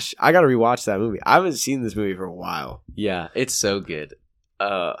 gosh, I gotta rewatch that movie. I haven't seen this movie for a while. Yeah, it's so good.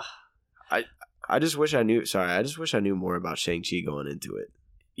 I just wish I knew. Sorry, I just wish I knew more about Shang-Chi going into it.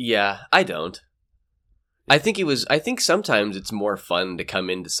 Yeah, I don't. I think sometimes it's more fun to come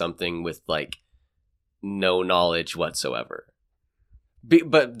into something with like no knowledge whatsoever.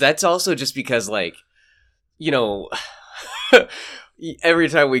 But that's also just because like, every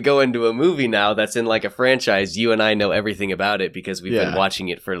time we go into a movie now that's in like a franchise, you and I know everything about it because we've been watching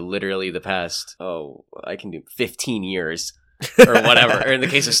it for literally the past, I can do 15 years or whatever. Or in the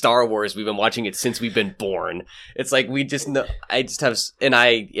case of Star Wars, we've been watching it since we've been born. It's like we just know,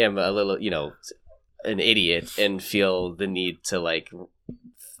 I am a little, an idiot and feel the need to like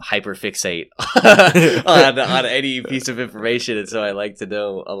hyperfixate on any piece of information, and so I like to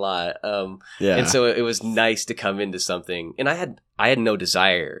know a lot. And so it was nice to come into something, and I had no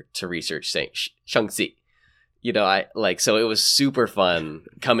desire to research Shang-Chi. So it was super fun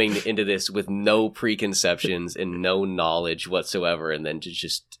coming into this with no preconceptions and no knowledge whatsoever, and then to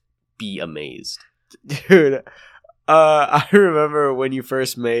just be amazed. Dude, I remember when you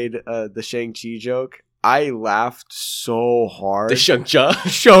first made the Shang-Chi joke. I laughed so hard. The Shang-Chi?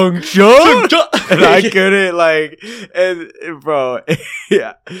 Shang-Chi! And I couldn't, bro,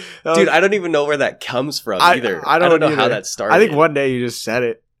 yeah. Dude, I don't even know where that comes from either. I don't know how that started. I think one day you just said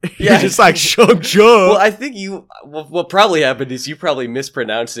it. Yeah. You're just like, Shang-Chi! Well, I think what probably happened is you probably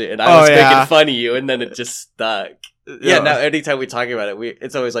mispronounced it, and I was making fun of you, and then it just stuck. Yeah, now anytime we talk about it,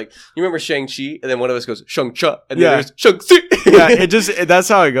 it's always like, you remember Shang-Chi? And then one of us goes, Shang-Chi. And then there's Shang-Chi. Yeah, that's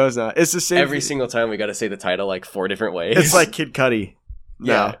how it goes now. It's the same. Every single time we got to say the title like 4 different ways. It's like Kid Cudi.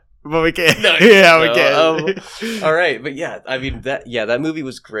 Yeah. But we can't. No, Yeah, we no, can't. All right, but yeah, I mean that movie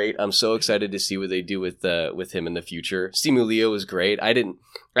was great. I'm so excited to see what they do with him in the future. Simu Liu was great. I didn't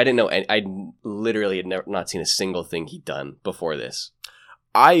know. I literally had not seen a single thing he'd done before this.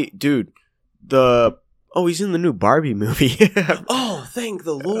 He's in the new Barbie movie. Oh, thank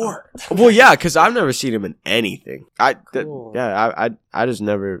the Lord. Well, yeah, because I've never seen him in anything. Cool. I just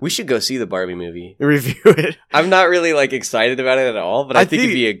never We should go see the Barbie movie. review it. I'm not really like excited about it at all, but I think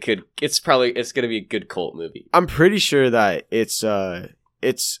it'd think- be a good. It's going to be a good cult movie. I'm pretty sure that it's a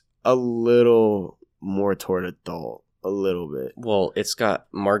little more toward adult, a little bit. Well, it's got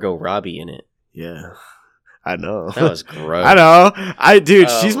Margot Robbie in it. Yeah, I know. That was gross. I know.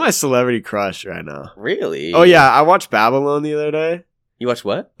 She's my celebrity crush right now. Really? Oh yeah, I watched Babylon the other day. You watched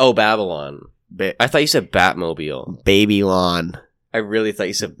what? Oh, Babylon. I thought you said Batmobile. Babylon. I really thought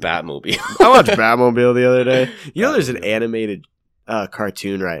you said Batmobile. I watched Batmobile the other day. You know, there's an animated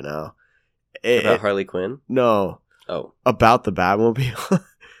cartoon right now. About Harley Quinn? No. Oh. About the Batmobile.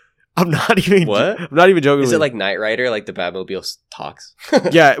 I'm not even joking. Is it like Knight Rider, like the Batmobile talks?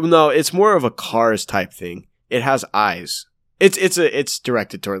 Yeah, no, it's more of a Cars type thing. It has eyes. It's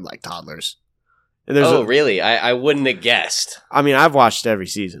directed toward like toddlers. And really? I wouldn't have guessed. I mean, I've watched every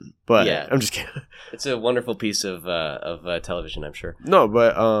season, but Yeah. I'm just kidding. It's a wonderful piece of television, I'm sure. No,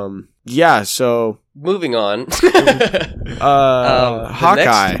 but yeah. So moving on.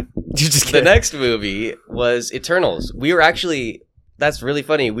 Hawkeye. The next movie was Eternals. We were actually. That's really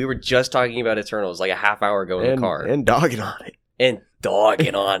funny. We were just talking about Eternals like a half hour ago in the car. And dogging on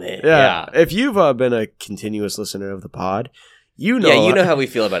it. Yeah. If you've been a continuous listener of the pod, you know. Yeah, you know how we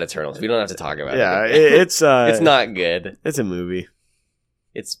feel about Eternals. We don't have to talk about it. Yeah, it's it's not good. It's a movie.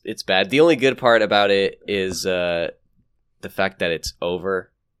 It's bad. The only good part about it is the fact that it's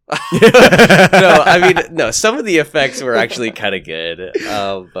over. No. Some of the effects were actually kind of good.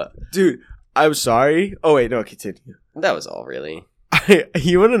 But dude, I'm sorry. Oh wait, no, continue. That was all really.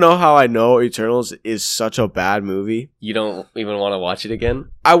 You want to know how I know Eternals is such a bad movie? You don't even want to watch it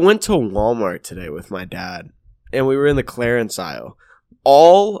again? I went to Walmart today with my dad, and we were in the clearance aisle.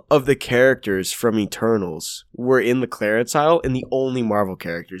 All of the characters from Eternals were in the clearance aisle, and the only Marvel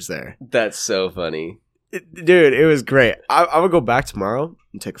characters there. That's so funny. Dude, it was great. I'm going to go back tomorrow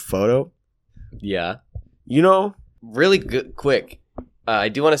and take a photo. Yeah. You know? Really good, quick. I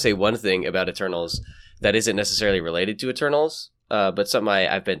do want to say one thing about Eternals that isn't necessarily related to Eternals. But something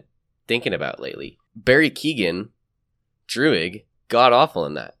I've been thinking about lately. Barry Keoghan, Druig, god awful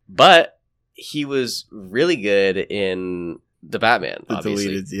in that. But he was really good in the Batman, obviously.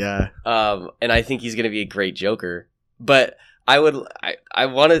 Deleted, yeah. And I think he's going to be a great Joker. But I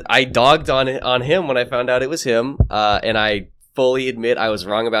dogged on him when I found out it was him. And I fully admit I was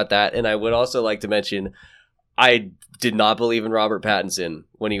wrong about that. And I would also like to mention I did not believe in Robert Pattinson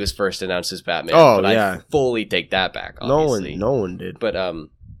when he was first announced as Batman. Oh, but yeah. I fully take that back, obviously. No one did. But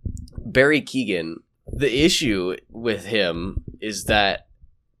Barry Keoghan, the issue with him is that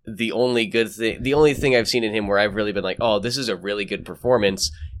the only thing I've seen in him where I've really been like, oh, this is a really good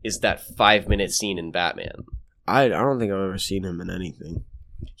performance is that 5-minute scene in Batman. I don't think I've ever seen him in anything.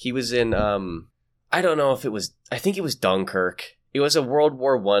 He was in, I don't know if it was, I think it was Dunkirk. It was a World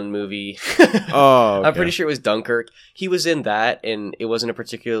War I movie. Oh, okay. I'm pretty sure it was Dunkirk. He was in that, and it wasn't a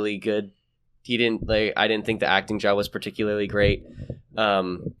particularly good. I didn't think the acting job was particularly great.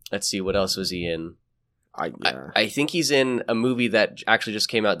 Let's see, what else was he in? I think he's in a movie that actually just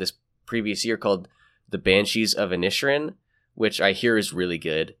came out this previous year called The Banshees of Inisherin, which I hear is really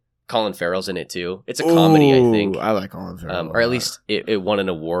good. Colin Farrell's in it too. It's a comedy, I think. I like Colin Farrell. Or at least it won an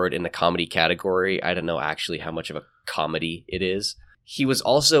award in the comedy category. I don't know actually how much of a comedy it is. He was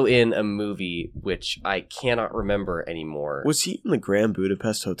also in a movie which I cannot remember anymore. Was he in the Grand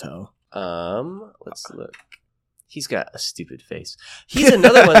Budapest Hotel? Let's look. He's got a stupid face. He's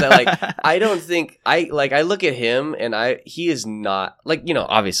another one that I don't think I look at him and he is not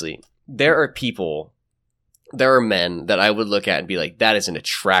obviously there are men that I would look at and be like, that is an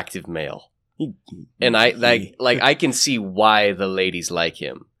attractive male. And I can see why the ladies like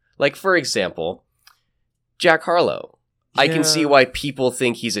him. Like, for example, Jack Harlow. Yeah. I can see why people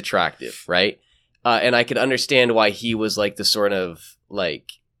think he's attractive, right? And I could understand why he was like the sort of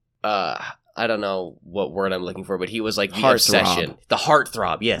I don't know what word I'm looking for, but he was like the obsession. The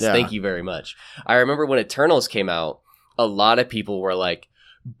heartthrob. Yes, yeah. Thank you very much. I remember when Eternals came out, a lot of people were like,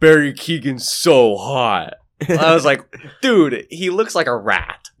 Barry Keoghan's so hot. I was like, dude, he looks like a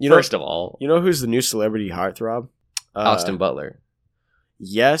rat, first of all. You know who's the new celebrity heartthrob? Austin Butler.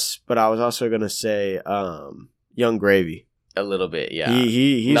 Yes, but I was also going to say Young Gravy. A little bit, yeah.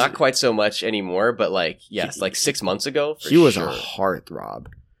 He's not quite so much anymore, but 6 months ago, he was a heartthrob.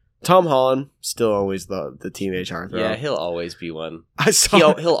 Tom Holland, still always the teenage heartthrob. Yeah, he'll always be one. I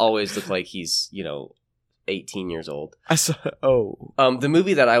saw. He'll always look like he's 18 years old. I saw. Oh, The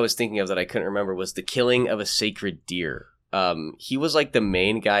movie that I was thinking of that I couldn't remember was The Killing of a Sacred Deer. He was like the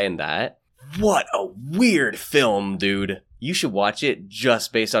main guy in that. What a weird film, dude. You should watch it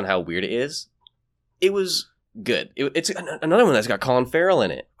just based on how weird it is. It was good. It's another one that's got Colin Farrell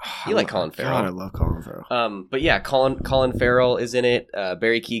in it. You like Colin Farrell? God, I love Colin Farrell. But yeah, Colin Farrell is in it.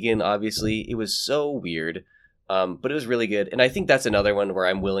 Barry Keoghan, obviously. It was so weird, but it was really good. And I think that's another one where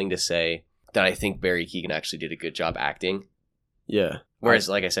I'm willing to say that I think Barry Keoghan actually did a good job acting. Yeah. Whereas,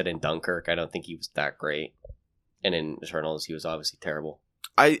 like I said, in Dunkirk, I don't think he was that great. And in Eternals, he was obviously terrible.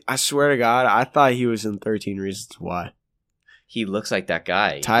 I swear to God, I thought he was in 13 Reasons Why. He looks like that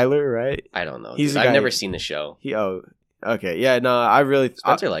guy. Tyler, right? I don't know. I've never seen the show. Okay. Yeah, no, I really...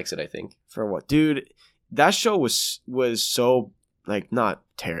 Spencer likes it, I think. For what? Dude, that show was so, like, not,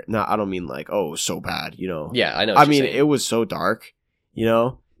 I don't mean like, oh, it was so bad, Yeah, I know I mean, it was so dark,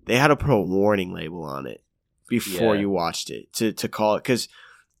 They had to put a warning label on it before you watched it to call it, because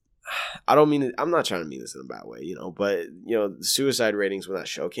I don't mean it, I'm not trying to mean this in a bad way, but, the suicide ratings when that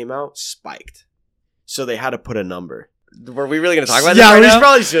show came out spiked. So they had to put a number. Were we really going to talk about this right right now? We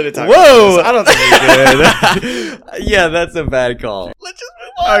probably should have talked Whoa! about this. I don't think we did. Yeah, that's a bad call. Let's just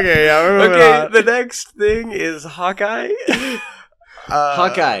move on. Okay, yeah, we're moving Okay, on. the next thing is Hawkeye.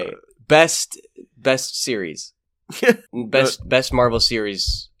 Hawkeye. Best series. Best Marvel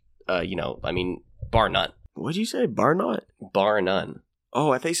series, bar none. What'd you say? Bar nut? Bar none.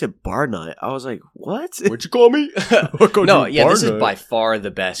 Oh, I thought you said bar nut. I was like, what? What'd you call me? No, yeah, this is nut. by far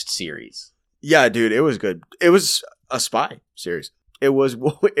the best series. Yeah, dude, it was good. It was a spy series.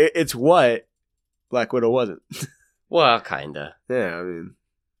 It's what Black Widow wasn't. Well, kinda. Yeah, I mean,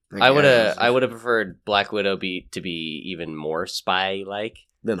 I would have preferred Black Widow to be even more spy-like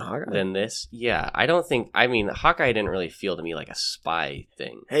than Hawkeye. Than this. Yeah, Hawkeye didn't really feel to me like a spy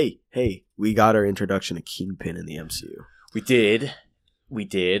thing. Hey, we got our introduction to Kingpin in the MCU. We did.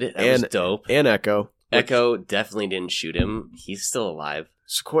 That was dope. And Echo. Echo definitely didn't shoot him. He's still alive.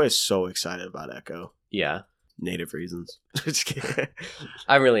 Sequoia is so excited about Echo. Yeah. Native reasons. Just kidding.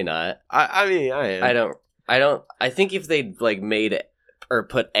 I'm really not. I mean, I am. I don't. I think if they'd made or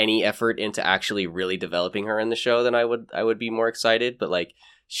put any effort into actually really developing her in the show, then I would be more excited. But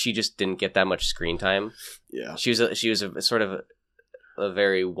she just didn't get that much screen time. Yeah. She was a sort of a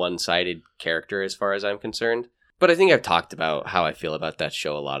very one-sided character as far as I'm concerned. But I think I've talked about how I feel about that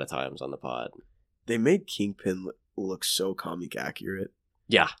show a lot of times on the pod. They made Kingpin look so comic accurate.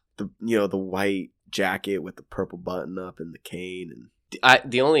 Yeah. The white jacket with the purple button up and the cane and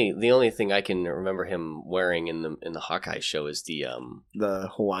the only thing I can remember him wearing in the Hawkeye show is the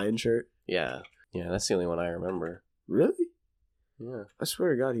Hawaiian shirt. Yeah, that's the only one I remember. Really? Yeah. I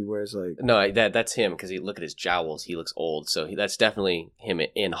swear to God, he wears no, that's him because look at his jowls. He looks old, so that's definitely him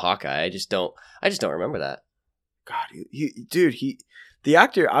in Hawkeye. I just don't remember that. God, the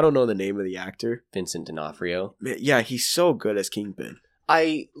actor. I don't know the name of the actor. Vincent D'Onofrio. Man, yeah, he's so good as Kingpin.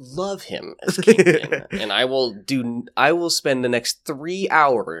 I love him as Kingpin, and I will spend the next 3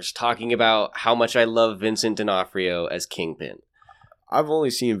 hours talking about how much I love Vincent D'Onofrio as Kingpin. I've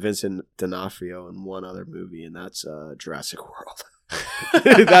only seen Vincent D'Onofrio in one other movie, and that's Jurassic World.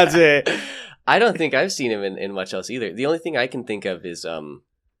 That's it. I don't think I've seen him in much else either. The only thing I can think of is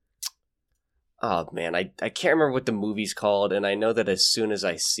oh man, I can't remember what the movie's called, and I know that as soon as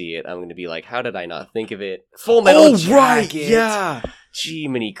I see it, I'm going to be like, how did I not think of it? Full Metal Jacket. Right, yeah.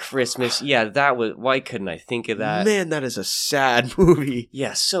 Jiminy Christmas. Yeah, that was. Why couldn't I think of that? Man, that is a sad movie.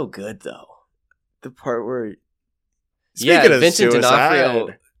 Yeah, so good though. The part where, yeah, Vincent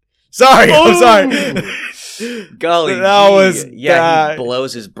D'Onofrio. Sorry, I'm sorry. Golly, that was bad. He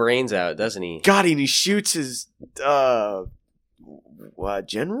blows his brains out, doesn't he? God, and he shoots his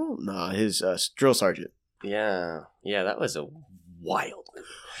general? No, his drill sergeant. Yeah, that was a wild movie.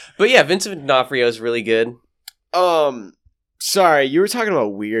 But yeah, Vincent D'Onofrio is really good. Sorry, you were talking about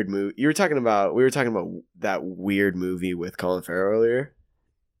weird movie. We were talking about that weird movie with Colin Farrell earlier.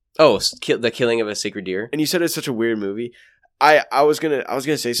 Oh, The Killing of a Sacred Deer. And you said it's such a weird movie. I was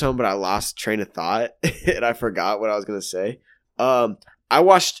gonna say something, but I lost train of thought and I forgot what I was gonna say. I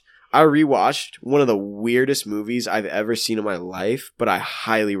rewatched one of the weirdest movies I've ever seen in my life, but I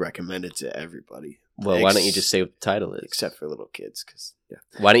highly recommend it to everybody. Well, why don't you just say what the title is? Except for little kids, because yeah.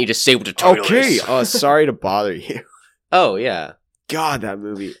 Why don't you just say what the title is? Okay. Sorry to bother you. Oh yeah. God, that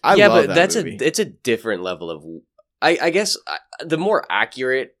movie. I love that movie. It's a different level of. I guess the more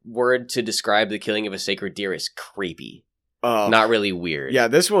accurate word to describe The Killing of a Sacred Deer is creepy. Not really weird. Yeah,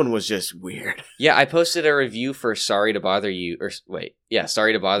 this one was just weird. Yeah, I posted a review for Sorry to Bother You,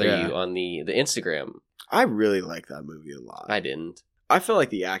 Sorry to Bother You on the Instagram. I really like that movie a lot. I didn't. I felt like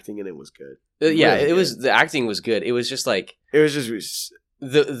the acting in it was good. The acting was good. It was just like... It was just...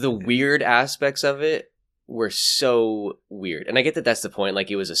 The weird aspects of it were so weird. And I get that that's the point.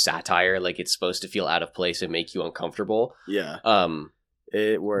 Like, it was a satire. Like, it's supposed to feel out of place and make you uncomfortable. Yeah.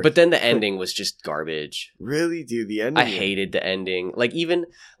 It worked. But then the ending was just garbage. Really, dude? The ending? I hated the ending. Like, even,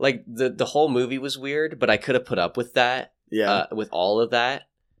 like, the whole movie was weird, but I could have put up with that. Yeah. With all of that,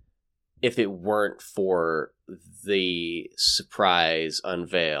 if it weren't for the surprise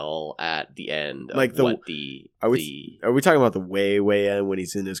unveil at the end of like are we talking about the way end when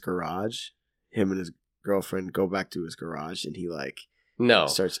he's in his garage? Him and his girlfriend go back to his garage and he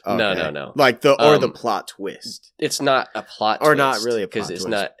starts no like the plot twist. It's not a plot or twist, not really a plot because it's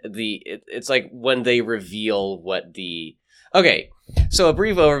twist. not it's like when they reveal what the so a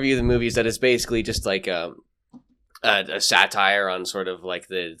brief overview of the movie is that it's basically just like a satire on sort of like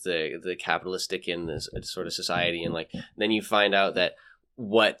the capitalistic in this sort of society, and like then you find out that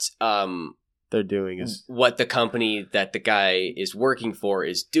what they're doing is what the company that the guy is working for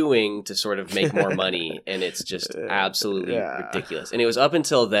is doing to sort of make more money, and it's just absolutely ridiculous. And it was up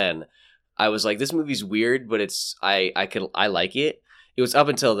until then I was like, this movie's weird, but I like it. It was up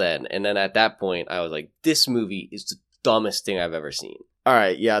until then, and then at that point I was like, this movie is the dumbest thing I've ever seen. All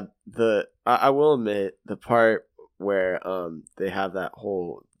right, yeah, I will admit the part where they have that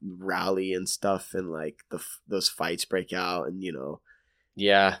whole rally and stuff, and like those fights break out, and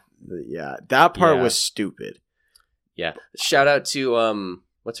that part was stupid. Yeah, shout out to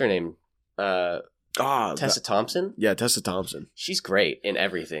what's her name? Tessa Thompson. Yeah, Tessa Thompson. She's great in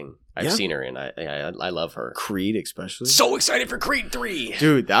everything I've seen her in. I love her. Creed especially. So excited for Creed 3,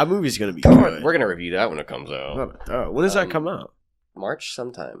 dude. That movie's gonna be good. We're gonna review that when it comes out. When does that come out? March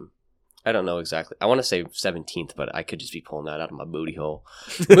sometime. I don't know exactly. I want to say 17th, but I could just be pulling that out of my booty hole.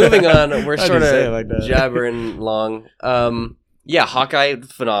 Moving on, we're sort of jabbering along. Hawkeye,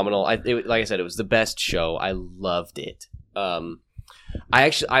 phenomenal. Like I said, it was the best show. I loved it.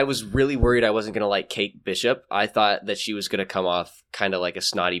 I was really worried I wasn't going to like Kate Bishop. I thought that she was going to come off kind of like a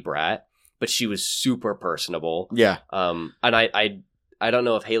snotty brat, but she was super personable. Yeah. And I don't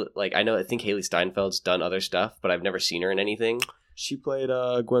know if Haley, I think Haley Steinfeld's done other stuff, but I've never seen her in anything. She played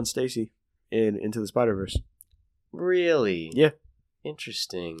Gwen Stacy in Into the Spider-Verse. Really? Yeah.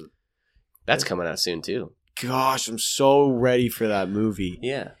 Interesting. That's coming out soon too. Gosh, I'm so ready for that movie.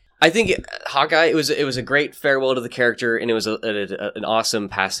 Yeah. I think Hawkeye, it was a great farewell to the character, and it was an awesome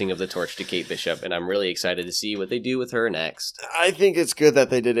passing of the torch to Kate Bishop, and I'm really excited to see what they do with her next. I think it's good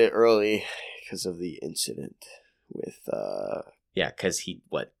that they did it early because of the incident with... Yeah, because he,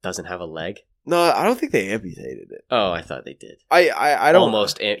 doesn't have a leg? No, I don't think they amputated it. Oh, I thought they did. I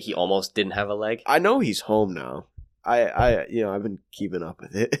don't... He almost didn't have a leg? I know he's home now. I've been keeping up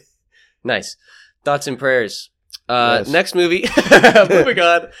with it. Nice. Thoughts and prayers. Yes. Next movie. Moving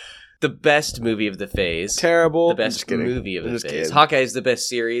on. The best movie of the phase. Terrible. The best movie of the phase. Hawkeye is the best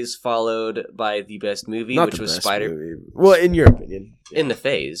series, followed by the best movie, which was Spider. Well, in your opinion. In the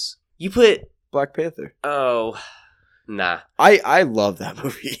phase. You put Black Panther. Oh, nah. I love that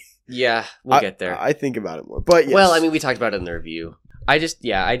movie. Yeah, we'll get there. I think about it more. But yes. Well, I mean, we talked about it in the review. I just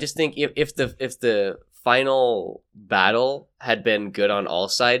think if the final battle had been good on all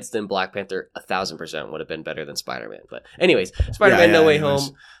sides, then Black Panther 1,000% would have been better than Spider-Man. But anyways, Spider-Man No Way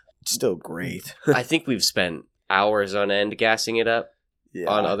Home. Still great. I think we've spent hours on end gassing it up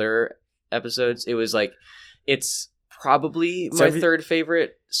on other episodes. It was like, it's probably my third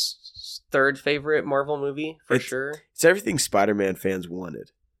favorite Marvel movie for sure. It's everything Spider-Man fans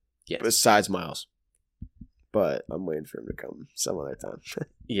wanted. Yes. Besides Miles. But I'm waiting for him to come some other time.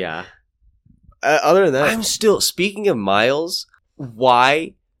 Yeah. Other than that, I'm still, speaking of Miles,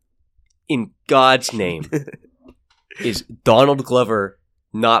 why in God's name is Donald Glover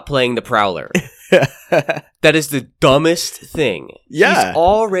not playing the Prowler? That is the dumbest thing. Yeah. He's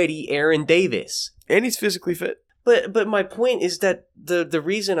already Aaron Davis. And he's physically fit. But my point is that the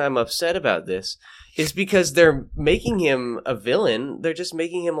reason I'm upset about this is because they're making him a villain. They're just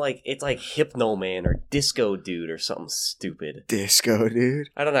making him it's like Hypno Man or Disco Dude or something stupid. Disco Dude?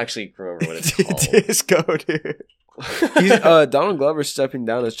 I don't actually remember what it's called. Disco Dude. He's, Donald Glover's stepping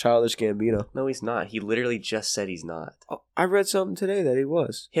down as Childish Gambino. No, he's not. He literally just said he's not. Oh, I read something today that he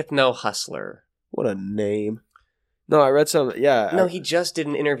was. Hypno Hustler. What a name. No, I read something. Yeah. No, he just did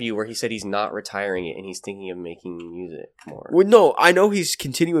an interview where he said he's not retiring it and he's thinking of making music more. Well, no, I know he's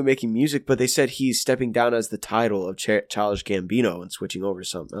continuing making music, but they said he's stepping down as the title of Childish Gambino and switching over to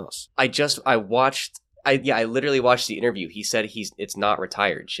something else. I watched I literally watched the interview. He said it's not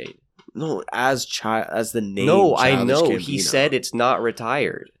retired, Shade. No, as the name. No, I Childish know. Gambino. He said it's not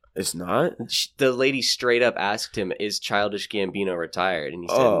retired. It's not? The lady straight up asked him, "Is Childish Gambino retired?" And he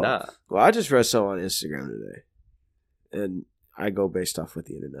said, "Nah." Well, I just read something on Instagram today, and I go based off what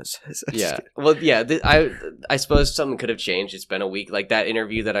the internet says. Yeah. Well, yeah. I suppose something could have changed. It's been a week. Like that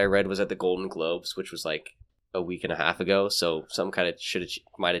interview that I read was at the Golden Globes, which was like a week and a half ago. So some kind of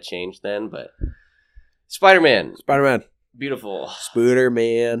might have changed then. But Spider-Man, beautiful.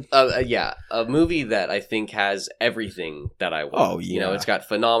 Spooder-Man. Yeah, a movie that I think has everything that I want. Oh, yeah. You know, it's got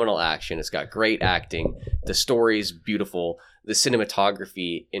phenomenal action. It's got great acting. The story's beautiful. The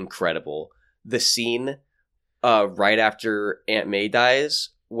cinematography, incredible. The scene right after Aunt May dies,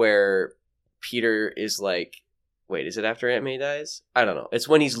 where Peter is like, wait, is it after Aunt May dies? I don't know. It's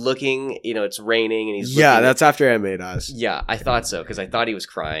when he's looking, you know, it's raining and he's looking that's after Aunt May dies. Yeah, I thought so, because I thought he was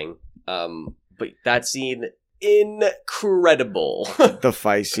crying. But that scene, incredible. The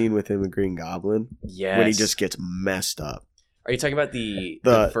fight scene with him and Green Goblin. Yes. When he just gets messed up. Are you talking about the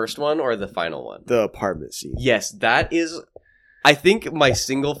first one or the final one? The apartment scene. Yes, that is, I think, my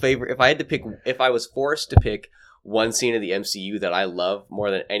single favorite. If I was forced to pick one scene of the MCU that I love more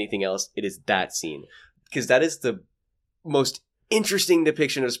than anything else, it is that scene. Because that is the most interesting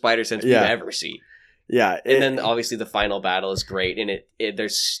depiction of Spider-Sense we've ever seen. Yeah. And then obviously the final battle is great, and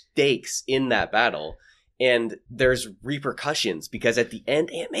there's stakes in that battle, and there's repercussions because at the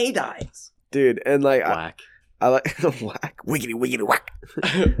end Aunt May dies. Dude, and like Whack. I like whack, wiggity wiggity whack.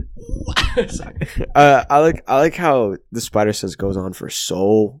 Sorry. I like how the Spider-Sense goes on for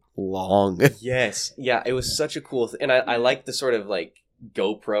so long. Yes. Yeah, it was such a cool and I like the sort of like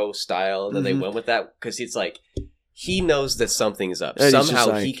GoPro style that they went with that, because it's like he knows that something's up. And somehow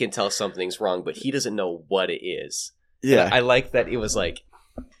like, he can tell something's wrong, but he doesn't know what it is. Yeah. And I like that it was like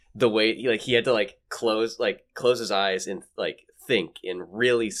the way he had to like close his eyes and like think and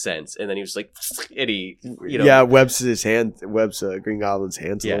really sense, and then he was like, and he, you know, webs Green Goblin's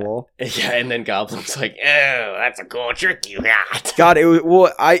hands to the wall. Yeah, and then Goblin's like, oh, that's a cool trick you got. God,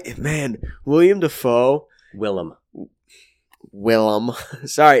 William Dafoe. Willem.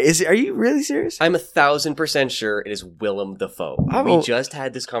 Sorry, are you really serious? I'm 1,000% sure it is Willem Dafoe. We just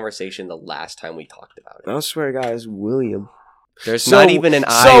had this conversation the last time we talked about it. I swear to God, it's William. There's not even an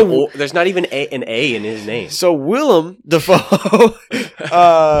I. There's not even an A in his name. So Willem Dafoe,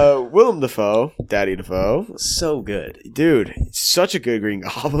 Daddy Dafoe, so good, dude. Such a good Green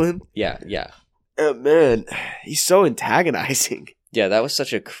Goblin. Yeah. Man, he's so antagonizing. Yeah, that was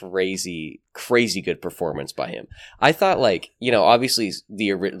such a crazy good performance by him. I thought, like, you know, obviously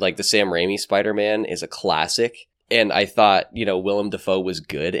the Sam Raimi Spider-Man is a classic, and I thought, you know, Willem Dafoe was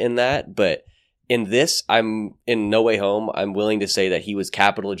good in that, but in this, I'm in No Way Home, I'm willing to say that he was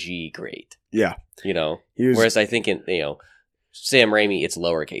capital G great. Yeah. You know? Whereas I think in, you know, Sam Raimi, it's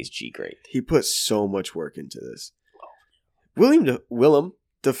lowercase g great. He put so much work into this. Willem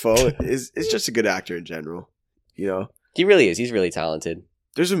Dafoe is just a good actor in general. You know? He really is. He's really talented.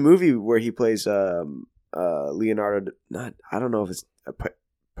 There's a movie where he plays Leonardo. I don't know if it's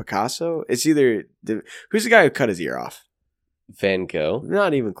Picasso. It's either who's the guy who cut his ear off? Van Gogh.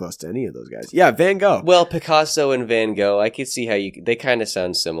 Not even close to any of those guys. Yeah, Van Gogh. Well, Picasso and Van Gogh, I could see how they kind of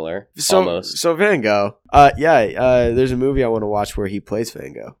sound similar. Almost. So Van Gogh. There's a movie I want to watch where he plays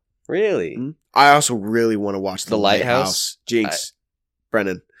Van Gogh. Really? Mm-hmm. I also really want to watch The Lighthouse. Jinx.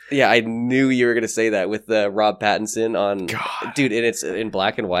 Brennan. Yeah, I knew you were going to say that with Rob Pattinson on... God. Dude, and it's in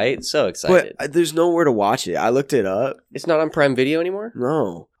black and white. So excited. But there's nowhere to watch it. I looked it up. It's not on Prime Video anymore?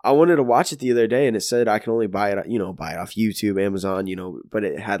 No. I wanted to watch it the other day, and it said I can only buy it off YouTube, Amazon, but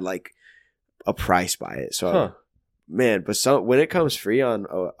it had like a price by it. So, man, but when it comes free on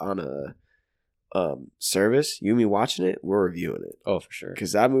a service, you and me watching it, we're reviewing it. Oh, for sure.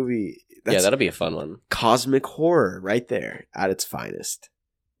 Because that movie... that'll be a fun one. Cosmic horror right there at its finest.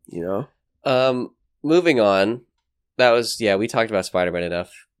 You know? Moving on. That was, we talked about Spider-Man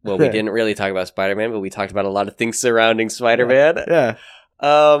enough. Well, we didn't really talk about Spider-Man, but we talked about a lot of things surrounding Spider-Man. Yeah.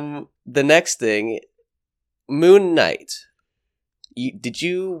 The next thing, Moon Knight. Did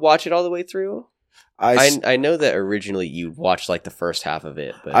you watch it all the way through? I know that originally you watched like the first half of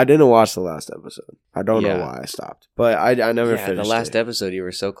it, but I didn't watch the last episode. I don't know why I stopped, but I never finished the last episode. You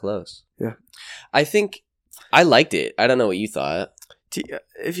were so close. Yeah. I think I liked it. I don't know what you thought.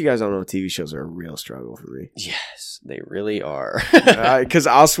 If you guys don't know, TV shows are a real struggle for me. Yes, they really are. Because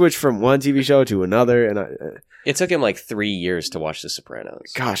I'll switch from one TV show to another, and It took him like 3 years to watch The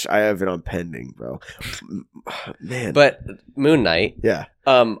Sopranos. Gosh, I have it on pending, bro. Man. But Moon Knight, yeah.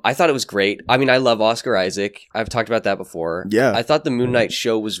 I thought it was great. I mean, I love Oscar Isaac. I've talked about that before. Yeah. I thought the Moon Knight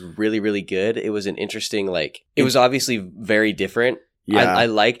show was really, really good. It was an interesting, like, it was obviously very different. Yeah. I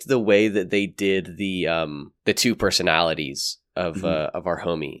liked the way that they did the two personalities of our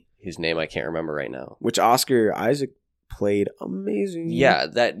homie, whose name I can't remember right now. Which Oscar Isaac played amazing. Yeah,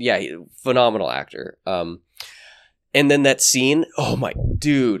 phenomenal actor. And then that scene, oh my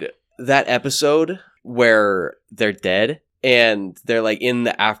dude, that episode where they're dead and they're like in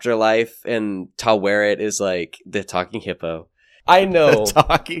the afterlife and Taweret is like the talking hippo. I know. The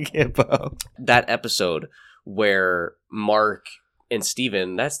talking hippo. That episode where Mark and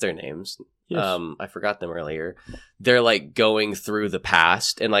Steven, that's their names. Yes. I forgot them earlier. They're like going through the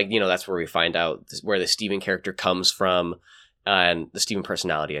past and like, you know, that's where we find out where the Steven character comes from and the Steven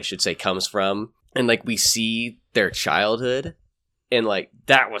personality, I should say, comes from. And like we see their childhood and like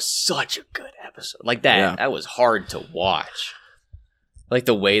that was such a good episode. Like that was hard to watch. Like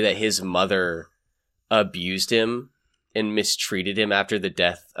the way that his mother abused him and mistreated him after the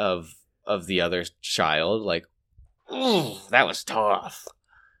death of the other child. Like, ooh, that was tough.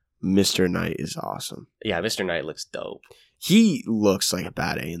 Mr. Knight is awesome. Yeah, Mr. Knight looks dope. He looks like a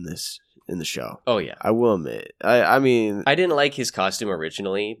bad A in the show. Oh yeah, I will admit. I mean, I didn't like his costume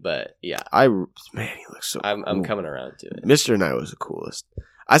originally, but yeah, man, he looks so. I'm cool. coming around to it. Mr. Knight was the coolest.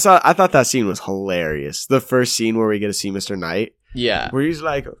 I thought that scene was hilarious. The first scene where we get to see Mr. Knight. Yeah, where he's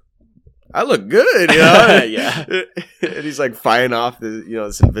like, I look good, you know? Yeah. And he's like fighting off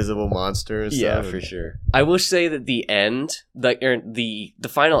this invisible monster and stuff. Yeah, for sure. I will say that the end, the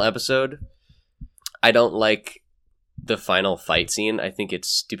final episode, I don't like the final fight scene. I think it's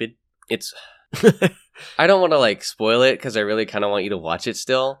stupid. It's I don't want to like spoil it because I really kind of want you to watch it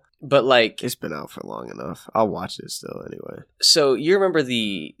still. But like it's been out for long enough. I'll watch it still anyway. So you remember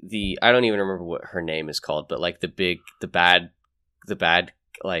the I don't even remember what her name is called, but like the bad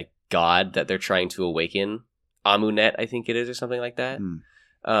like god that they're trying to awaken, Amunet, I think it is, or something like that.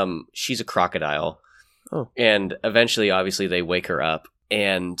 She's a crocodile. Oh. And eventually obviously they wake her up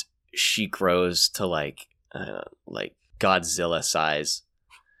and she grows to like Godzilla size.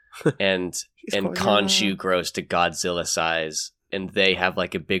 And Khonshu grows to Godzilla size and they have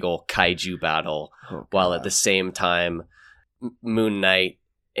like a big old kaiju battle while at the same time Moon Knight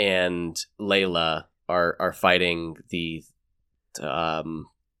and Layla are fighting the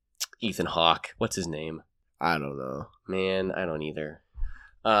Ethan Hawke. What's his name? I don't know. Man, I don't either.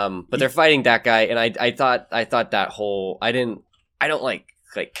 But they're fighting that guy, and I thought that whole I don't like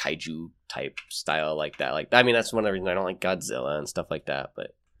kaiju type style like that. Like I mean, that's one of the reasons I don't like Godzilla and stuff like that.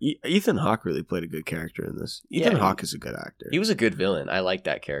 But Ethan Hawke really played a good character in this. Ethan Hawke is a good actor. He was a good villain. I like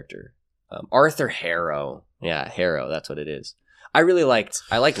that character. Arthur Harrow. Yeah, Harrow. That's what it is. I liked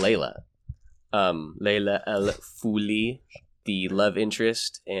Layla. Layla El Fuli, the love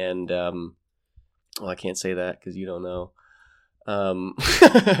interest, and I can't say that because you don't know.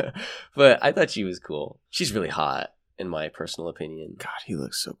 But I thought she was cool. She's really hot, in my personal opinion. God, he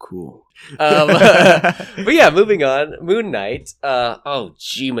looks so cool. But yeah, moving on. Moon Knight.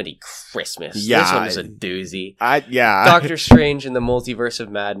 Jiminy Christmas. Yeah, this one is a doozy. Yeah. Doctor Strange in the Multiverse of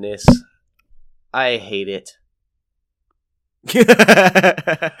Madness. I hate it.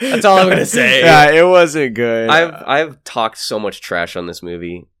 That's all I'm gonna say. Yeah, it wasn't good. I've talked so much trash on this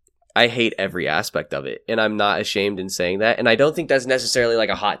movie. I hate every aspect of it, and I'm not ashamed in saying that. And I don't think that's necessarily like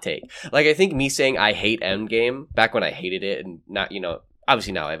a hot take. Like I think me saying I hate Endgame back when I hated it, and not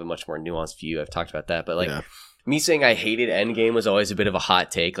obviously now I have a much more nuanced view. I've talked about that, but like me saying I hated Endgame was always a bit of a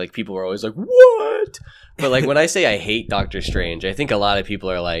hot take. Like people were always like, "What?" But like when I say I hate Doctor Strange, I think a lot of people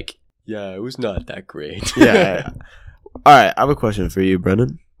are like, "Yeah, it was not that great." Yeah. All right, I have a question for you,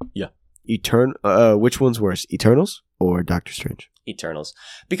 Brennan. Yeah. Which one's worse, Eternals or Doctor Strange? Eternals.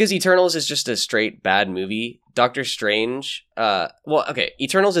 Because Eternals is just a straight bad movie. Doctor Strange,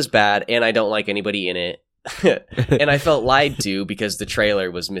 Eternals is bad, and I don't like anybody in it. And I felt lied to because the trailer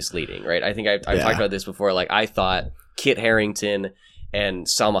was misleading, right? I think I've talked about this before. Like, I thought Kit Harington and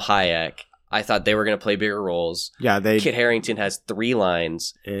Salma Hayek, I thought they were going to play bigger roles. Yeah, Kit Harington has 3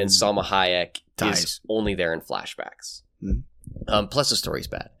 lines, and Salma Hayek dies. Is only there in flashbacks. Mm-hmm. Plus, the story's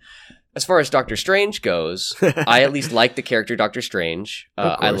bad. As far as Doctor Strange goes, I at least like the character Doctor Strange.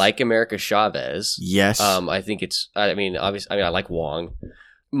 I like America Chavez. Yes. I think it's. I mean, obviously, I like Wong.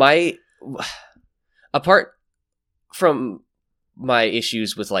 Apart from my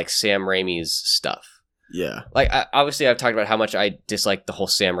issues with like Sam Raimi's stuff. Yeah. Like obviously, I've talked about how much I dislike the whole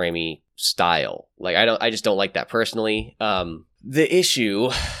Sam Raimi style. Like I just don't like that personally. The issue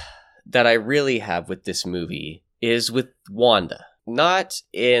that I really have with this movie is with Wanda. Not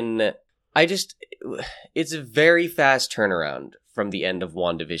in... It's a very fast turnaround from the end of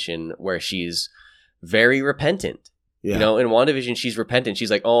WandaVision where she's very repentant. Yeah. You know, in WandaVision, she's repentant. She's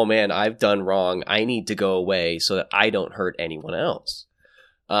like, oh man, I've done wrong. I need to go away so that I don't hurt anyone else.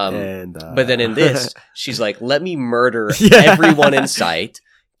 But then in this, she's like, let me murder everyone in sight.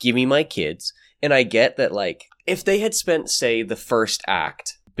 Give me my kids. And I get that, like, if they had spent, say, the first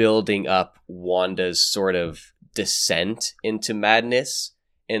act building up Wanda's sort of descent into madness,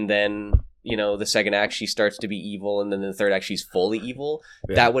 and then, you know, the second act she starts to be evil, and then the third act she's fully evil,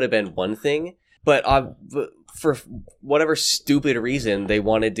 that would have been one thing. But for whatever stupid reason, they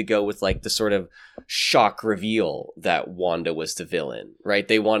wanted to go with like the sort of shock reveal that Wanda was the villain, right?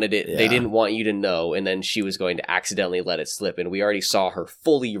 They wanted it. Yeah. They didn't want you to know, and then she was going to accidentally let it slip. And we already saw her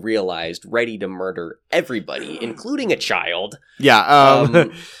fully realized, ready to murder everybody, including a child. Yeah.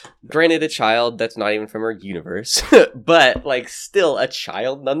 Granted, a child that's not even from her universe, but like still a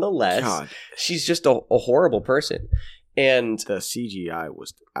child nonetheless. God. She's just a horrible person. And the CGI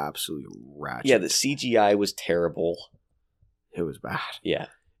was absolutely ratchet. Yeah, the CGI was terrible. It was bad. Yeah.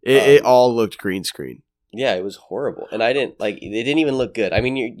 It all looked green screen. Yeah, it was horrible. And I didn't like it didn't even look good. I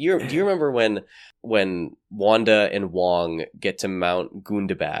mean, do you remember when Wanda and Wong get to Mount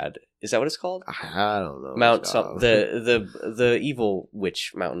Gundabad? Is that what it's called? I don't know. The evil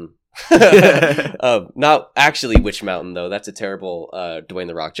witch mountain. Not actually Witch Mountain though. That's a terrible Dwayne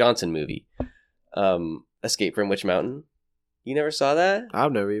The Rock Johnson movie. Escape from Witch Mountain. You never saw that?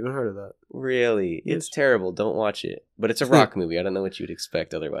 I've never even heard of that. Really? Yes. It's terrible. Don't watch it. But it's a rock movie. I don't know what you'd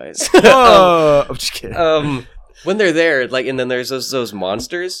expect otherwise. I'm just kidding. When they're there, like, and then there's those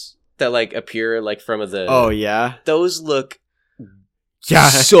monsters that like appear like from the. Oh yeah. Those look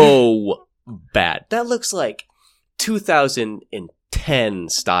so bad. That looks like 2010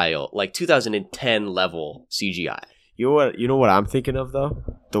 style, like 2010 level CGI. You know what I'm thinking of though?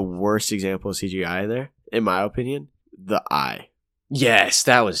 The worst example of CGI in there, in my opinion, the eye. Yes,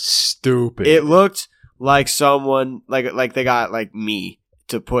 that was stupid. It looked like someone like they got like me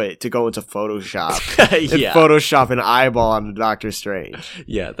to go into Photoshop and Photoshop an eyeball on Doctor Strange.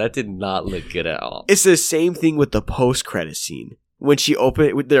 Yeah, that did not look good at all. It's the same thing with the post-credit scene. When she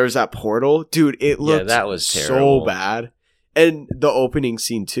opened, there was that portal. Dude, it looked that was terrible. So bad. And the opening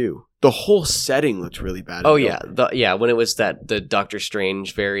scene too. The whole setting looked really bad. Oh yeah, when it was the Doctor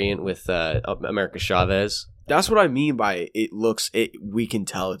Strange variant with America Chavez. That's what I mean by it looks. We can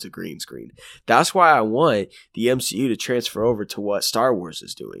tell it's a green screen. That's why I want the MCU to transfer over to what Star Wars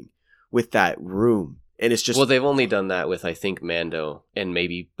is doing with that room. And it's just they've only done that with I think Mando and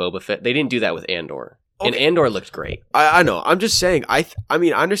maybe Boba Fett. They didn't do that with Andor. Okay. And Andor looked great. I know. I'm just saying. I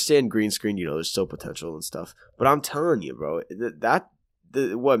mean, I understand green screen. You know, there's still potential and stuff. But I'm telling you, bro,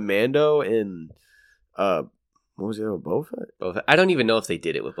 what Mando and what was it on Boba Fett? I don't even know if they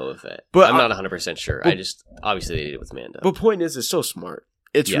did it with Boba Fett. But I'm not 100% sure. I just obviously they did it with Mando. But point is, it's so smart.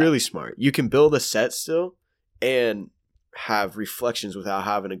 It's really smart. You can build a set still and have reflections without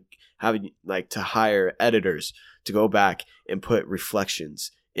having to hire editors to go back and put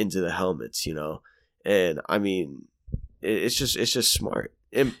reflections into the helmets. You know, and I mean, it's just smart.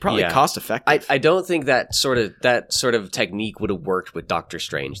 And probably cost effective. I don't think that sort of technique would have worked with Doctor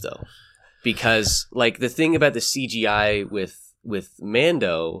Strange though, because like the thing about the CGI with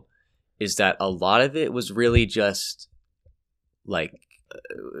Mando is that a lot of it was really just like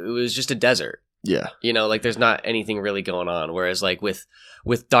it was just a desert. Yeah, you know, like there's not anything really going on. Whereas like with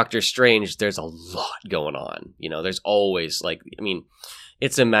Doctor Strange, there's a lot going on. You know, there's always like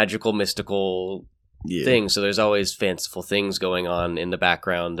it's a magical, mystical. Thing, so there's always fanciful things going on in the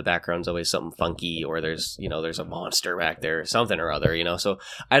background. The background's always something funky, or there's a monster back there, something or other, you know. So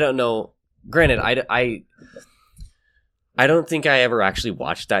I don't know. Granted, I don't think I ever actually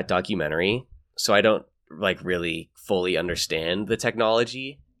watched that documentary, so I don't like really fully understand the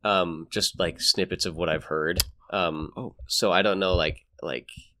technology. Just like snippets of what I've heard. So I don't know. Like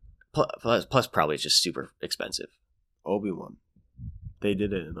plus probably it's just super expensive. Obi-Wan. They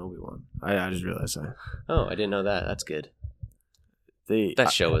did it in Obi-Wan. I just realized that. Oh, I didn't know that. That's good.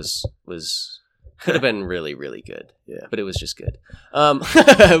 That show was could have been really, really good. Yeah. But it was just good.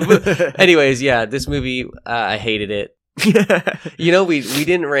 Anyways, yeah, this movie, I hated it. You know, we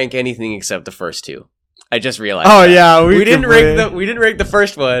didn't rank anything except the first two. I just realized. Oh that. Yeah, we didn't rank the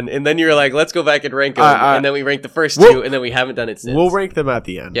first one, and then you were like, "Let's go back and rank them," and then we ranked the first two, and then we haven't done it since. We'll rank them at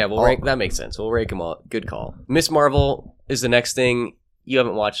the end. Yeah, we'll rank. That makes sense. We'll rank them all. Good call. Miss Marvel is the next thing. You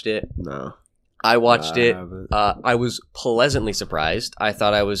haven't watched it. No. I watched it. I was pleasantly surprised. I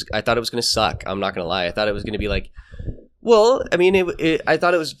thought it was going to suck. I'm not going to lie. I thought it was going to be like Well, I mean, I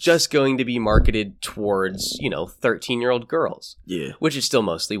thought it was just going to be marketed towards, 13-year-old girls. Yeah. Which it still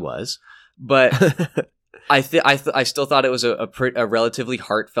mostly was. But I still thought it was a relatively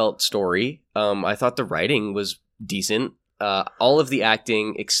heartfelt story. I thought the writing was decent. All of the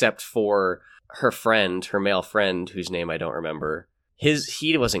acting, except for her male friend, whose name I don't remember,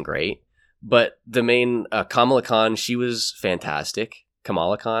 he wasn't great. But the main, Kamala Khan, she was fantastic.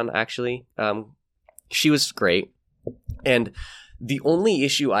 Kamala Khan, actually. She was great. And the only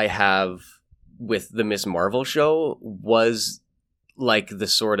issue I have with the Ms. Marvel show was like the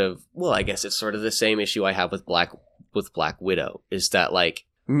sort of, well, I guess it's sort of the same issue I have with Black Widow, is that like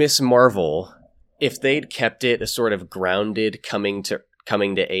Ms. Marvel, if they'd kept it a sort of grounded coming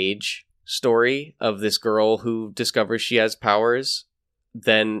to age story of this girl who discovers she has powers,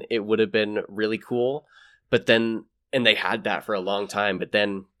 then it would have been really cool. But then, and they had that for a long time, but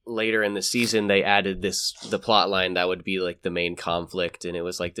then later in the season they added the plot line that would be like the main conflict, and it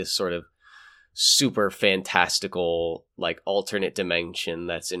was like this sort of super fantastical like alternate dimension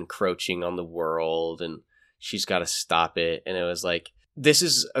that's encroaching on the world, and she's got to stop it. And it was like, this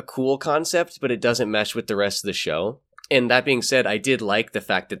is a cool concept, but it doesn't mesh with the rest of the show. And that being said, I did like the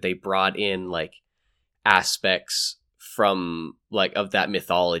fact that they brought in like aspects from like of that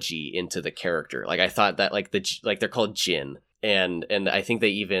mythology into the character. Like I thought that like they're called Jinn, and I think they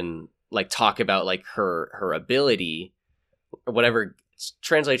even like talk about like her ability or whatever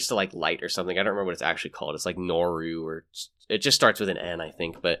translates to like light or something. I don't remember what it's actually called. It's like Noru, or it just starts with an N, I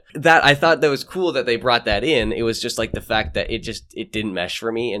think. But that, I thought that was cool that they brought that in. It was just like the fact that it didn't mesh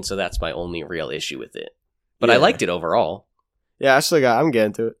for me, and so that's my only real issue with it. But yeah. I liked it overall. Yeah, I'm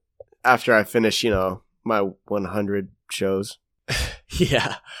getting to it after I finish, my 100 shows.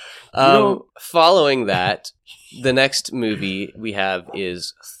 Yeah. Following that, the next movie we have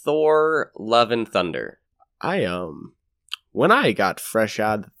is Thor: Love and Thunder. When I got fresh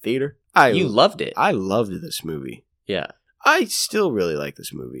out of the theater, you loved it. I loved this movie. Yeah. I still really like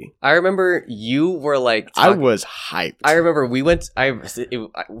this movie. I remember you were like... I was hyped. I remember we went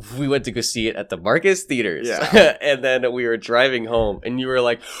to go see it at the Marcus Theaters. Yeah. And then we were driving home, and you were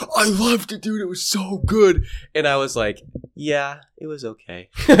like, I loved it, dude. It was so good. And I was like, yeah, it was okay.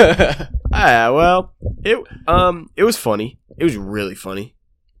 Well, it was funny. It was really funny.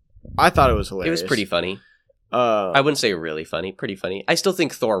 I thought it was hilarious. It was pretty funny. I wouldn't say really funny. Pretty funny. I still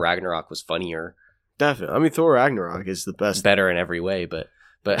think Thor Ragnarok was funnier. Definitely. I mean, Thor Ragnarok is the best. Better in every way, but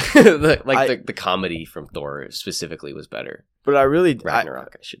the comedy from Thor specifically was better. But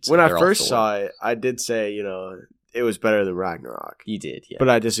Ragnarok, I should say. When I first saw it, I did say, it was better than Ragnarok. You did, yeah. But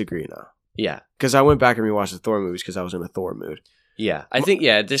I disagree now. Yeah. But I went back and rewatched the Thor movies because I was in a Thor mood. Yeah. I think,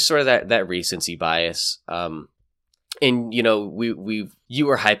 there's sort of that recency bias. And, you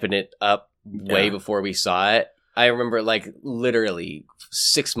were hyping it up way before we saw it. I remember, like, literally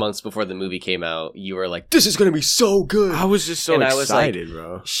 6 months before the movie came out, you were like, this is going to be so good. I was just so excited, I was like,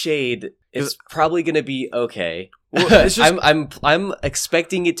 bro. Shade, it's probably going to be okay. Well, it's just... I'm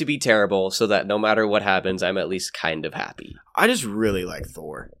expecting it to be terrible so that no matter what happens, I'm at least kind of happy. I just really like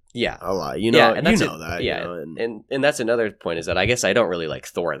Thor. Yeah. A lot. And that. Yeah. And that's another point, is that I guess I don't really like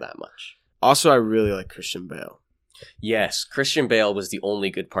Thor that much. Also, I really like Christian Bale. Yes, Christian Bale was the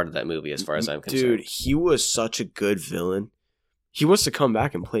only good part of that movie as far as I'm concerned. Dude, he was such a good villain. He wants to come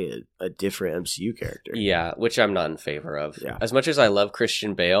back and play a different MCU character. Yeah, which I'm not in favor of. Yeah. As much as I love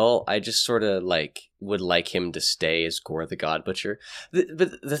Christian Bale, I just sort of would like him to stay as Gore the God Butcher. But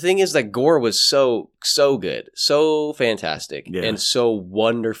the thing is that Gore was so good, so fantastic, and so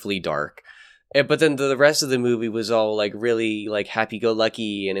wonderfully dark. But then the rest of the movie was all like really like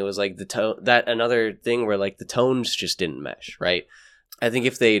happy-go-lucky, and it was like the tone, that another thing where like the tones just didn't mesh, right? I think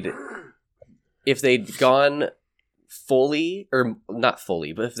if they'd gone fully, or not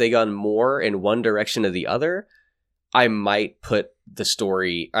fully, but if they gone more in one direction or the other, I might put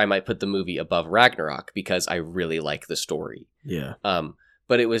the movie above Ragnarok because I really like the story. Yeah.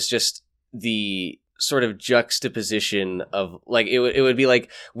 But it was just the sort of juxtaposition of like it would be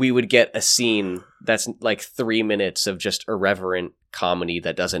like we would get a scene that's like 3 minutes of just irreverent comedy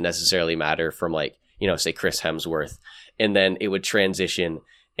that doesn't necessarily matter from like, say Chris Hemsworth, and then it would transition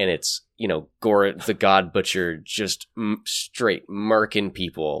and it's, Gore the God Butcher just straight murking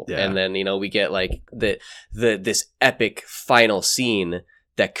people, and then we get like this epic final scene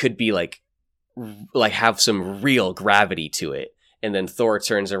that could be like have some real gravity to it. And then Thor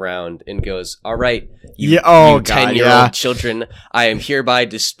turns around and goes, all right, you 10-year-old children, I am hereby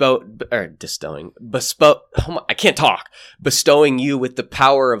bestowing you with the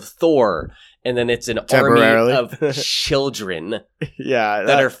power of Thor. And then it's an army of children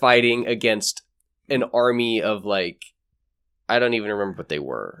that are fighting against an army of like I don't even remember what they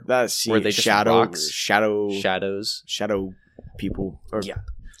were. That scene, were they just rocks? Shadows, shadow people. Or, yeah,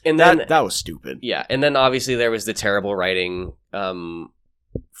 and then that was stupid. Yeah, and then obviously there was the terrible writing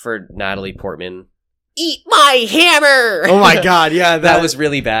for Natalie Portman. Eat my hammer! Oh my god, yeah, that was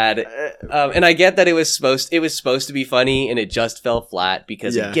really bad. And I get that it was supposed to be funny, and it just fell flat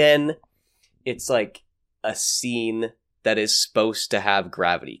because again, it's like a scene that is supposed to have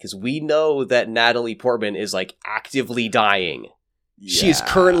gravity because we know that Natalie Portman is like actively dying. Yeah. She is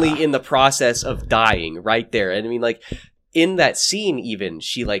currently in the process of dying right there, and I mean, like in that scene, even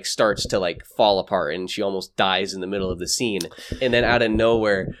she like starts to like fall apart, and she almost dies in the middle of the scene, and then out of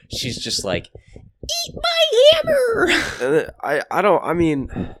nowhere, she's just like, "Eat my hammer!" I don't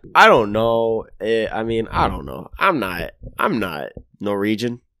know. I don't know. I'm not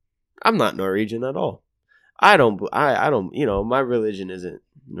Norwegian. I'm not Norwegian at all. I don't, my religion isn't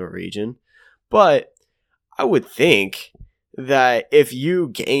Norwegian, but I would think that if you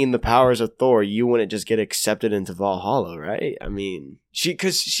gain the powers of Thor, you wouldn't just get accepted into Valhalla, right? I mean,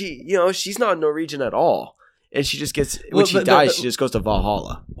 she's not Norwegian at all. And she just gets, when she dies, she just goes to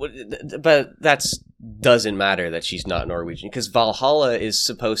Valhalla. But that's doesn't matter that she's not Norwegian, because Valhalla is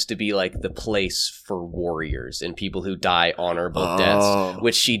supposed to be like the place for warriors and people who die honorable deaths,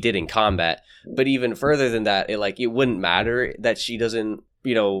 which she did in combat. But even further than that, it wouldn't matter that she doesn't,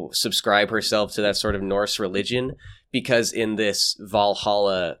 subscribe herself to that sort of Norse religion, because in this,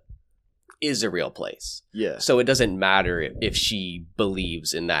 Valhalla is a real place. Yeah. So it doesn't matter if she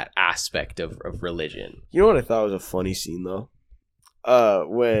believes in that aspect of religion. You know what I thought was a funny scene though?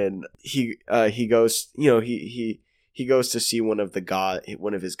 When he goes, he goes to see one of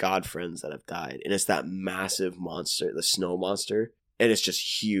his god friends that have died, and it's that massive monster, the snow monster, and it's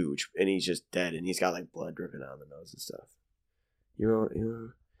just huge, and he's just dead, and he's got like blood dripping out of the nose and stuff. You know.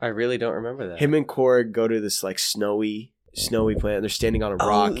 I really don't remember that. Him and Korg go to this like snowy planet. They're standing on a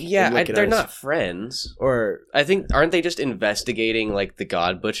rock. Yeah, they're not friends. Or I think, aren't they just investigating like the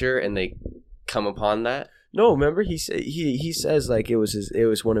God Butcher, and they come upon that? No, remember he says like it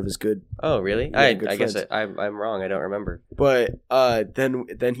was one of his good. Oh, really? Yeah, I friends. guess I'm wrong. I don't remember. But then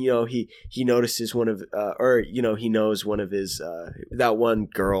he notices one of he knows one of his that one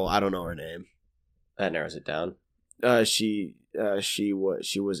girl, I don't know her name. That narrows it down. She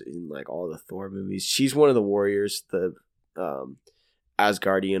was in like all the Thor movies. She's one of the warriors, the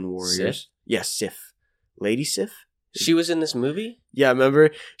Asgardian warriors. Sif? Yes, Sif. Lady Sif? She was in this movie? Yeah,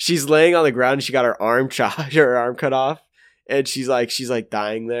 remember? She's laying on the ground and she got her arm cut off, and she's like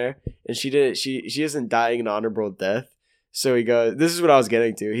dying there. And she isn't dying an honorable death. So he goes, this is what I was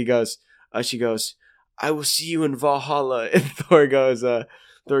getting to. He goes, she goes, "I will see you in Valhalla." And Thor goes,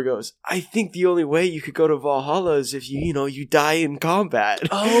 "I think the only way you could go to Valhalla is if you die in combat."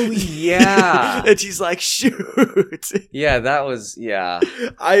 Oh yeah. And she's like, "Shoot." Yeah, that was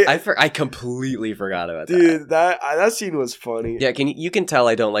I completely forgot about that. Dude, that scene was funny. Yeah, you can tell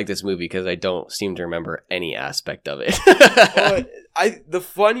I don't like this movie because I don't seem to remember any aspect of it. The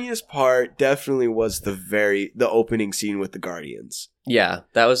funniest part definitely was the opening scene with the Guardians. Yeah,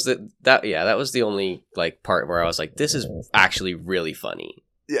 that was the only like part where I was like, this is actually really funny.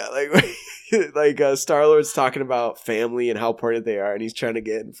 Yeah, like Star-Lord's talking about family and how important they are, and he's trying to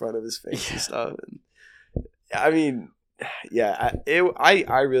get in front of his face and stuff. And I mean, yeah,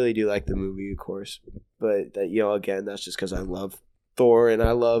 I really do like the movie, of course, but that again, that's just because I love Thor and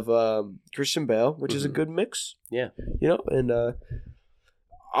I love Christian Bale, which is a good mix. Yeah, and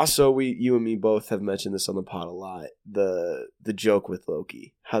also you and me both have mentioned this on the pod a lot. The joke with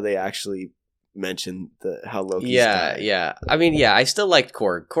Loki, how they actually mentioned how Loki's died. Yeah. I mean, yeah, I still liked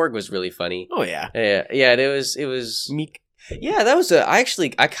Korg. Korg was really funny. Oh yeah. Yeah, it was Meek. Yeah, that was I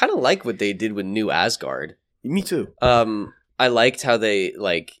kind of like what they did with New Asgard. Me too. I liked how they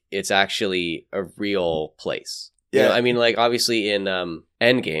it's actually a real place. Yeah. I mean, like obviously in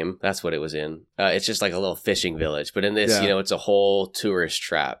Endgame, that's what it was in. It's just like a little fishing village, but in this, it's a whole tourist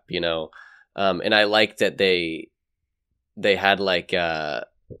trap, and I liked that they had like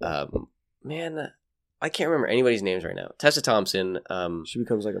man, I can't remember anybody's names right now. Tessa Thompson. She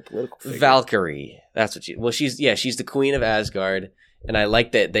becomes like a political figure. Valkyrie. That's what she's the queen of Asgard, and I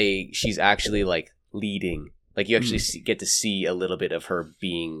like that she's actually like leading. Like you actually get to see a little bit of her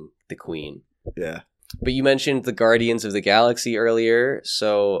being the queen. Yeah. But you mentioned the Guardians of the Galaxy earlier,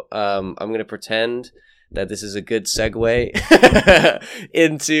 so I'm going to pretend that this is a good segue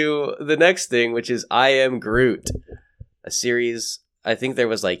into the next thing, which is I Am Groot, a series. I think there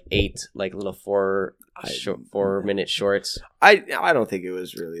was like 8 like little 4-minute shorts. I don't think it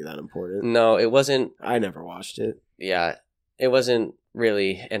was really that important. No, it wasn't. I never watched it. Yeah, it wasn't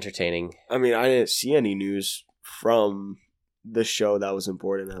really entertaining. I mean, I didn't see any news from the show that was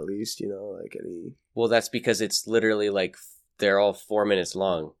important, at least, you know, like any. Well, that's because it's literally like they're all 4 minutes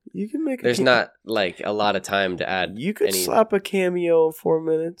long. You can make. There's not like a lot of time to add. You could slap a cameo in 4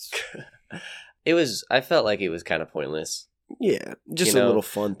 minutes. I felt like it was kind of pointless. Yeah, just a little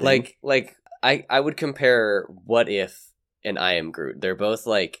fun thing. Like I would compare What If and I Am Groot. They're both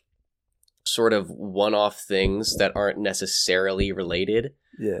like sort of one-off things that aren't necessarily related.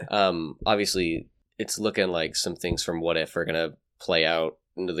 Yeah. Obviously, it's looking like some things from What If are gonna play out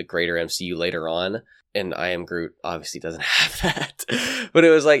into the greater MCU later on, and I Am Groot obviously doesn't have that. But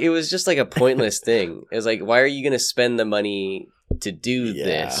it was just like a pointless thing. It was like, why are you gonna spend the money to do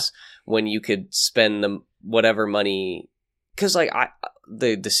this when you could spend the whatever money? Because like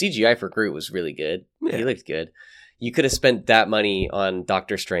the CGI for Groot was really good. Yeah. He looked good. You could have spent that money on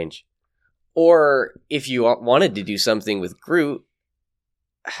Doctor Strange, or if you wanted to do something with Groot,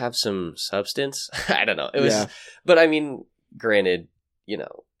 have some substance. I don't know. It was, but I mean, granted, you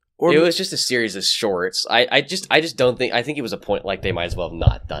know, it was just a series of shorts. I just don't think. I think it was a point like they might as well have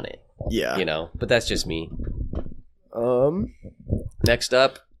not done it. Yeah, you know. But that's just me. Next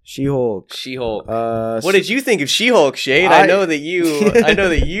up, She-Hulk. She-Hulk. What did you think of She-Hulk, Shade? I know that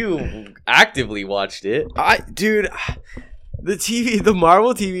you actively watched it. Dude, the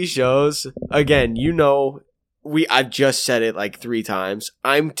Marvel TV shows, again, you know, I've just said it like 3 times.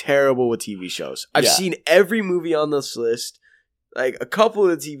 I'm terrible with TV shows. I've seen every movie on this list, like a couple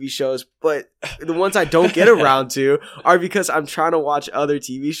of the TV shows, but the ones I don't get around to are because I'm trying to watch other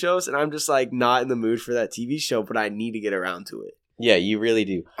TV shows and I'm just like not in the mood for that TV show, but I need to get around to it. Yeah, you really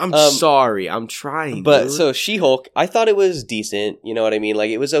do. I'm sorry. I'm trying. But dude. So She-Hulk, I thought it was decent. You know what I mean? Like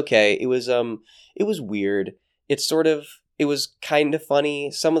it was okay. It was weird. It was kind of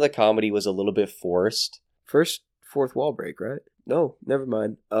funny. Some of the comedy was a little bit forced. First fourth wall break, right? No, never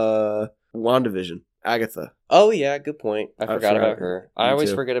mind. WandaVision. Agatha. Oh yeah, good point. I forgot about her. I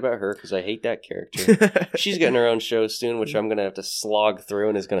always forget about her because I hate that character. She's getting her own show soon, which I'm gonna have to slog through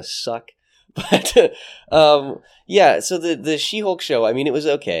and is gonna suck. But yeah, so the She-Hulk show, I mean, it was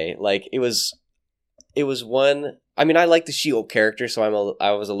okay. Like it was one. I mean, I like the She-Hulk character, so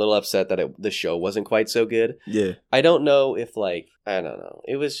I was a little upset that the show wasn't quite so good. Yeah. I don't know if I don't know.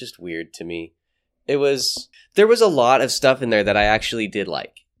 It was just weird to me. There was a lot of stuff in there that I actually did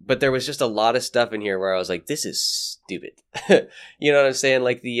like, but there was just a lot of stuff in here where I was like, this is stupid. You know what I'm saying?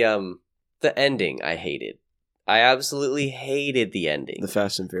 Like the ending, I hated. I absolutely hated the ending. The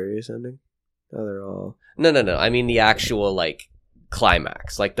Fast and Furious ending. Oh, they're all... No. I mean the actual, like,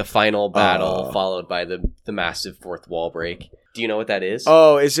 climax. Like, the final battle followed by the massive fourth wall break. Do you know what that is?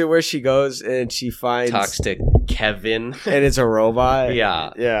 Oh, is it where she goes and she talks to Kevin. And it's a robot?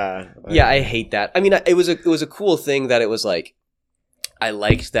 Yeah. Yeah. Yeah, I hate that. I mean, it was a cool thing that it was, like... I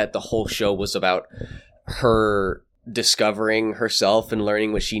liked that the whole show was about her discovering herself and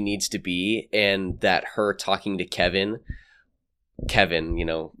learning what she needs to be, and that her talking to Kevin, you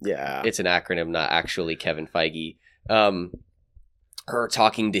know, it's an acronym, not actually Kevin Feige. Her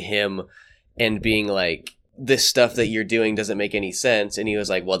talking to him and being like, this stuff that you're doing doesn't make any sense. And he was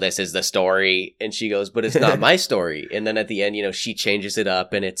like, well, this is the story. And she goes, but it's not my story. And then at the end, you know, she changes it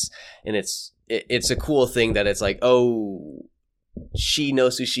up, and it's a cool thing that it's like, oh, she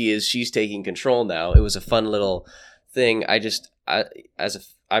knows who she is. She's taking control now. It was a fun little thing.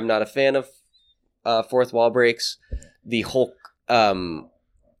 I'm not a fan of fourth wall breaks. The Hulk,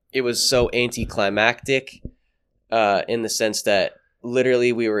 it was so anticlimactic in the sense that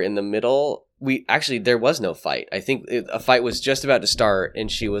literally we were in the middle. There was no fight. I think a fight was just about to start,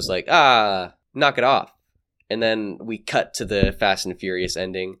 and she was like, knock it off. And then we cut to the Fast and Furious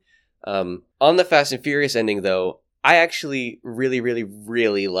ending. On the Fast and Furious ending, though, I actually really, really,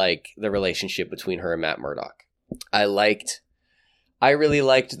 really like the relationship between her and Matt Murdock. I really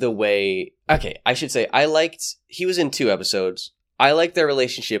liked the way... Okay, I should say, he was in 2 episodes. I liked their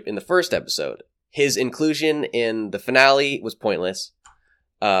relationship in the first episode. His inclusion in the finale was pointless.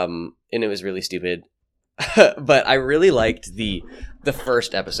 And it was really stupid. But I really liked the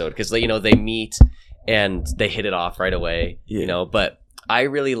first episode, because, you know, they meet and they hit it off right away. Yeah. You know, but I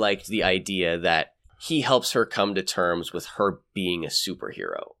really liked the idea that he helps her come to terms with her being a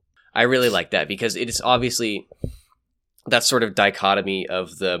superhero. I really like that, because it is obviously that sort of dichotomy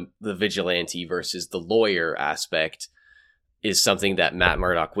of the vigilante versus the lawyer aspect is something that Matt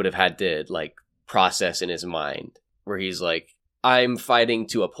Murdock would have had to like process in his mind, where he's like, I'm fighting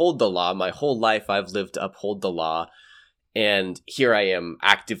to uphold the law. My whole life I've lived to uphold the law, and here I am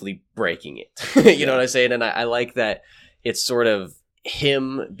actively breaking it. You know what I'm saying? And I like that it's sort of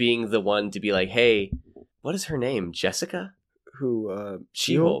him being the one to be like, hey, what is her name? Jessica? Who?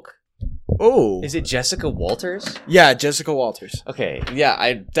 She-Hulk. Oh, Is it Jessica Walters? yeah, Jessica Walters. Okay, yeah,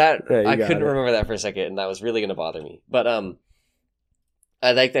 I Yeah, you I got couldn't it. remember that for a second, and that was really gonna bother me. But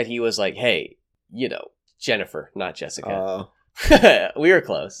I like that he was like, "Hey, Jennifer, not Jessica." We were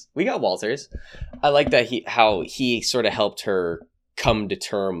close. We got Walters. I like that how he sort of helped her come to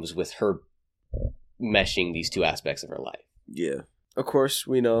terms with her meshing these two aspects of her life. Yeah. Of course,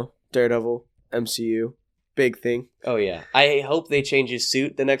 we know Daredevil, MCU, big thing. Oh yeah, I hope they change his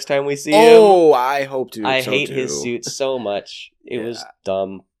suit the next time we see him. Oh, I hope to. I so hate too. his suit so much. It was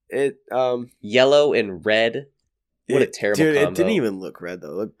dumb. It Yellow and red. What a terrible dude! combo. It didn't even look red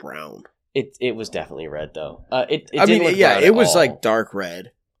though. It looked brown. It was definitely red though. It I didn't mean, look yeah, brown it at was all. like dark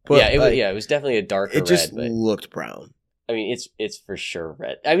red. But yeah, like, it was definitely a darker it just red. But looked brown. I mean, it's for sure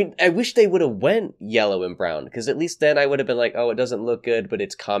red. I mean, I wish they would have went yellow and brown because at least then I would have been like, oh, it doesn't look good, but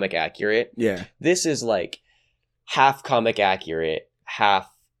it's comic accurate. Yeah. This is like half comic accurate, half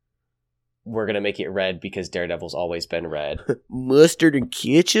we're gonna make it red because Daredevil's always been red. Mustard and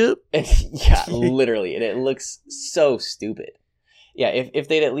ketchup. And yeah, literally, and it looks so stupid. Yeah, if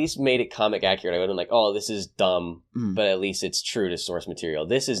they'd at least made it comic accurate, I would have been like, oh, this is dumb, but at least it's true to source material.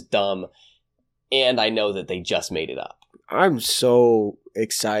 This is dumb, and I know that they just made it up. I'm so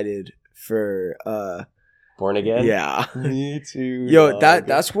excited for Born Again? yeah. Me too. Yo,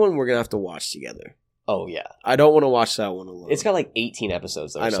 that's one we're gonna have to watch together. Oh, yeah. I don't want to watch that one alone. It's got like 18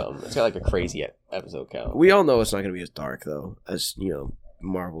 episodes, though, I or know. something. It's got like a crazy episode count. We all know it's not gonna be as dark though as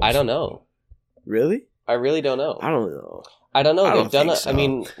Marvel. I don't know. Really? I really don't know. I don't know. I don't know. I They've don't done think it.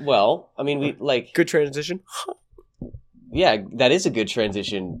 so. I mean, we like. Good transition. Yeah, that is a good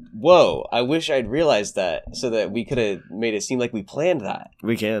transition. Whoa, I wish I'd realized that so that we could have made it seem like we planned that.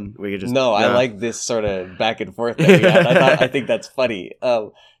 We can. We could just. No, I yeah. like this sort of back and forth that we had. I think that's funny.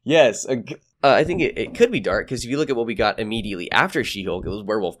 Yes, I think it could be dark because if you look at what we got immediately after She-Hulk, it was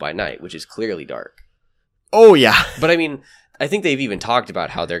Werewolf by Night, which is clearly dark. Oh yeah. But I mean, I think they've even talked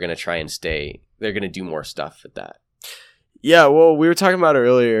about how they're going to try and they're going to do more stuff with that. Yeah. Well, we were talking about it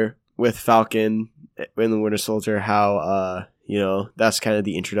earlier with Falcon and the Winter Soldier. How that's kind of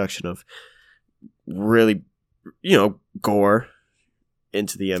the introduction of really gore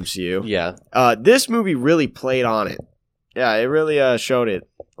into the MCU. Yeah. This movie really played on it. Yeah, it really showed it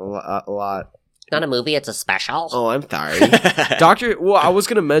a lot. Not a movie, it's a special. Oh, I'm sorry. Well, I was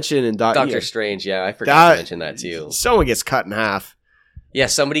going to mention in Doctor Strange, yeah, I forgot to mention that too. Someone gets cut in half. Yeah,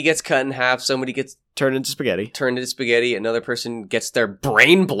 somebody gets cut in half, somebody gets Turned into spaghetti. turned into spaghetti, another person gets their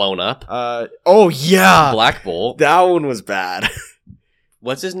brain blown up. Oh, yeah. Black Bolt. That one was bad.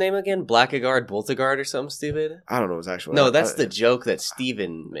 What's his name again? Blackagard, Boltagard, or something stupid? I don't know his actual No, that's the joke that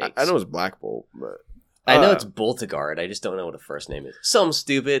Steven makes. I know it's Black Bolt, but... I know it's Boltagard. I just don't know what the first name is. Some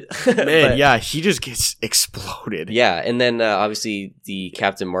stupid. Man, But- yeah, he just gets exploded. Yeah, and then obviously the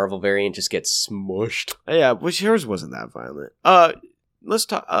Captain Marvel variant just gets smushed. Yeah, which hers wasn't that violent. Let's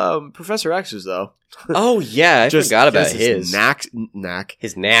talk... Professor X's, though. Oh, yeah, I forgot about his. His His knack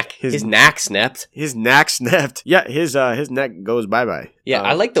snapped. His neck snapped. Yeah, his neck goes bye-bye. Yeah,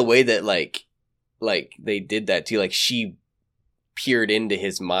 I like the way that, like they did that, too. Like, she peered into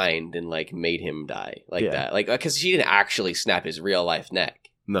his mind and, like, made him die like that. Like, because she didn't actually snap his real-life neck.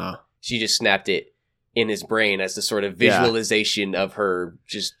 No. She just snapped it in his brain as the sort of visualization of her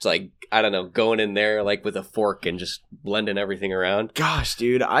just, like, I don't know, going in there, like, with a fork and just blending everything around. Gosh,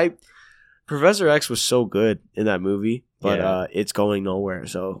 dude, Professor X was so good in that movie, but it's going nowhere.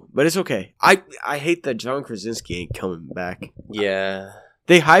 So, but it's okay. I hate that John Krasinski ain't coming back. Yeah.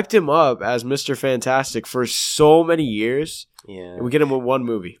 They hyped him up as Mr. Fantastic for so many years. Yeah. And we get him with one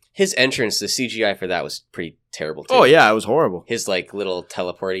movie. His entrance, the CGI for that was pretty terrible, too. Oh, yeah, it was horrible. His, like, little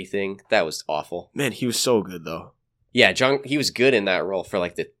teleporty thing, that was awful. Man, he was so good, though. Yeah, he was good in that role for,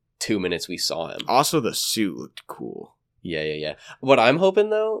 like, the 2 minutes we saw him. Also, the suit looked cool. Yeah. What I'm hoping,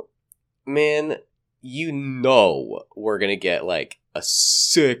 though, man, we're gonna get, like, a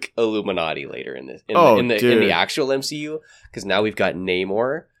sick Illuminati later in this. In the actual MCU, because now we've got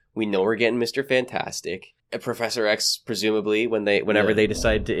Namor. We know we're getting Mr. Fantastic. Professor X, presumably, whenever they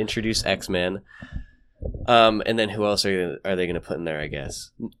decide to introduce X-Men. And then who else are they going to put in there, I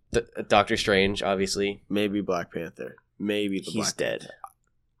guess? Doctor Strange, obviously. Maybe Black Panther. He's dead.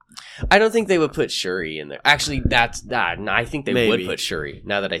 I don't think they would put Shuri in there. Actually, I think they would put Shuri.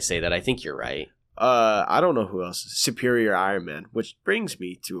 Now that I say that, I think you're right. I don't know who else. Superior Iron Man, which brings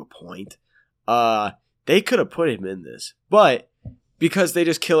me to a point. They could have put him in this, but because they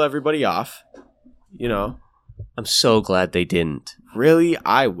just kill everybody off, I'm so glad they didn't. Really?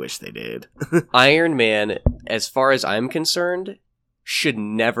 I wish they did. Iron Man, as far as I'm concerned, should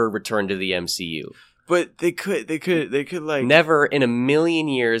never return to the MCU. But they could like Never in a million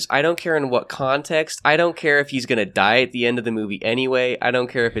years. I don't care in what context. I don't care if he's gonna die at the end of the movie anyway. I don't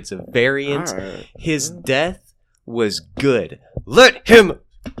care if it's a variant. Alright. His death was good. Let him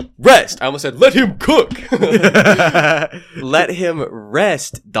rest. I almost said let him cook. Let him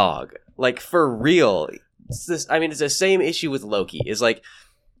rest, dog. Like for real. It's the same issue with Loki. Is like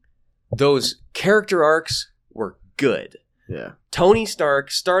those character arcs were good. Yeah. Tony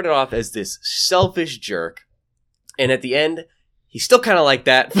Stark started off as this selfish jerk, and at the end, he's still kind of like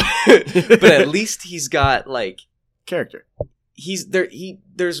that, but at least he's got like Character. he's there.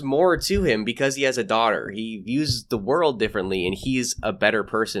 There's more to him because he has a daughter. He views the world differently, and he's a better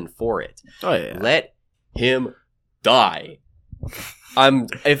person for it. Oh yeah. Let him die.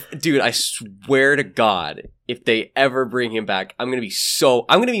 Dude, I swear to God, if they ever bring him back, I'm gonna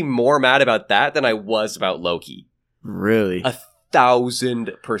be more mad about that than I was about Loki. Really?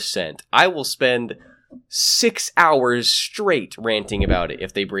 1,000%. I will spend 6 hours straight ranting about it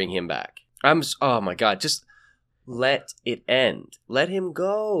if they bring him back. Oh my God, just let it end. Let him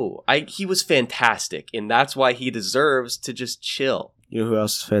go. He was fantastic, and that's why he deserves to just chill. You know who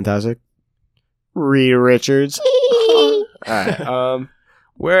else is fantastic? Rita Richards.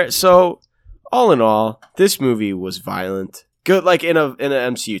 Alright. So all in all, this movie was violent. Good, like in an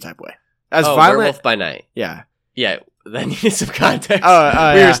MCU type way. As violent. Werewolf by Night. Yeah. Yeah, that needed some context. We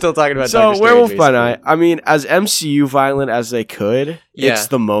yeah. were still talking about So Doctor Strange, Werewolf by basically. Night. I mean, as MCU violent as they could, Yeah. it's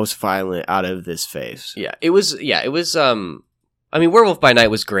the most violent out of this phase. Yeah, it was. I mean, Werewolf by Night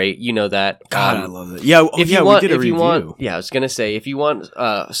was great. You know that. God, I love it. Yeah, we did a review. I was gonna say, if you want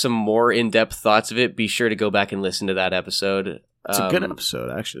some more in-depth thoughts of it, be sure to go back and listen to that episode. It's a good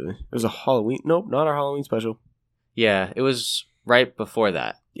episode, actually. It was a Halloween. Nope, not our Halloween special. Yeah, it was right before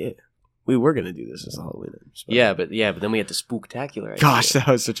that. Yeah, we were gonna do this as a Halloween special. Yeah, but then we had the spooktacular. Gosh, that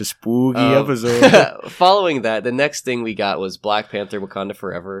was such a spooky episode. Following that, the next thing we got was Black Panther: Wakanda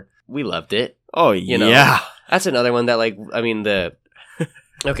Forever. We loved it. Oh, You know, yeah. That's another one that, like, I mean,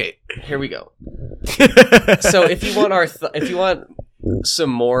 okay, here we go. So if you want some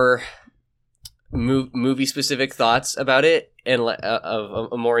more movie specific thoughts about it and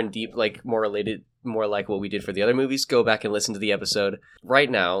of a more in deep, like more related, more like what we did for the other movies, go back and listen to the episode. Right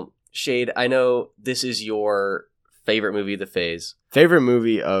now, Shade, I know this is your favorite movie of the phase. Favorite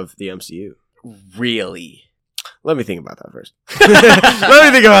movie of the MCU. Really? Let me think about that first. Let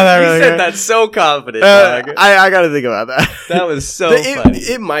me think about that. You really said quick. that so confident, dog. I gotta think about that. That was so funny.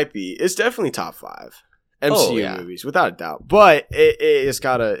 It might be. It's definitely top 5 MCU Oh, yeah. movies, without a doubt. But I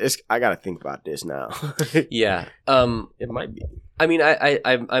gotta think about this now. Yeah. It might be. I mean,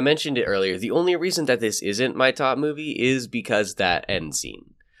 I mentioned it earlier. The only reason that this isn't my top movie is because that end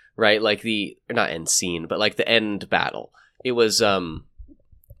scene, right? Like not end scene, but like the end battle. It was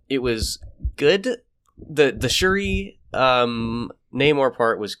good. The Shuri Namor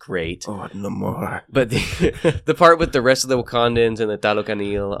part was great. Oh, Namor. But the part with the rest of the Wakandans and the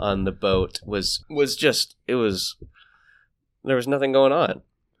Talokanil on the boat was just there was nothing going on.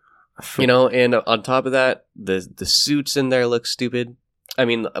 You know, and on top of that, the suits in there look stupid. I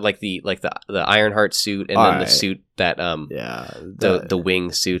mean, like the Ironheart suit and then the suit that the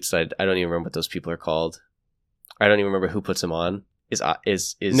wing suits. I don't even remember what those people are called. I don't even remember who puts them on. Is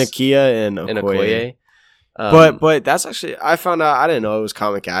Nakia and Okoye. But that's actually, I found out, I didn't know it was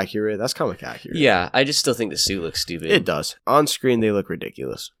comic accurate. That's comic accurate. Yeah, I just still think the suit looks stupid. It does. On screen, they look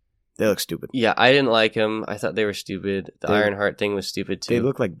ridiculous. They look stupid. Yeah, I didn't like them. I thought they were stupid. The Ironheart thing was stupid too. They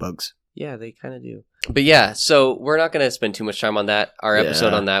look like bugs. Yeah, they kind of do. But yeah, so we're not going to spend too much time on that. Our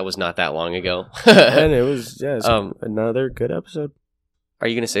episode on that was not that long ago. And it was, another good episode. Are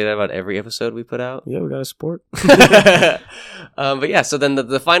you going to say that about every episode we put out? Yeah, we got to support. But yeah, so then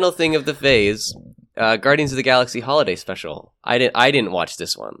the final thing of the phase, Guardians of the Galaxy Holiday Special. I didn't watch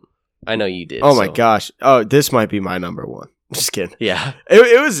this one. I know you did. Oh my gosh. Oh, this might be my number one. Just kidding. Yeah.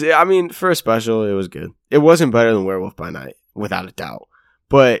 It was, I mean, for a special, it was good. It wasn't better than Werewolf by Night, without a doubt.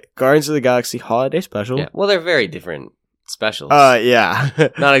 But Guardians of the Galaxy Holiday Special. Yeah. Well, they're very different specials. Yeah.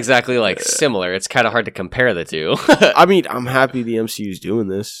 Not exactly like similar. It's kind of hard to compare the two. I mean, I'm happy the MCU's doing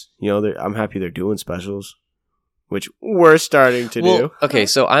this. You know, I'm happy they're doing specials, which we're starting to do. Okay,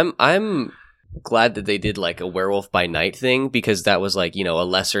 so I'm glad that they did like a Werewolf by Night thing, because that was like, you know, a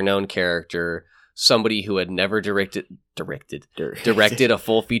lesser known character, somebody who had never directed a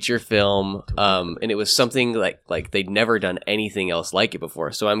full feature film, and it was something like they'd never done anything else like it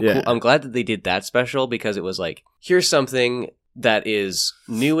before. So I'm glad that they did that special, because it was like, here's something that is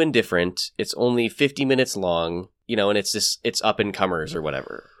new and different. It's only 50 minutes long, you know, and it's up and comers or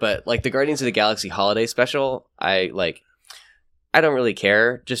whatever. But like the Guardians of the Galaxy Holiday Special, I don't really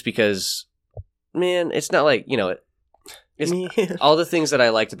care, just because man, it's not like, it's all the things that I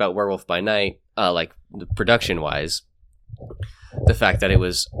liked about Werewolf by Night, like production wise, the fact that it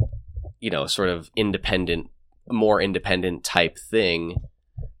was, sort of more independent type thing.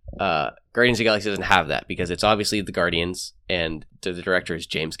 Guardians of the Galaxy doesn't have that because it's obviously the Guardians and the director is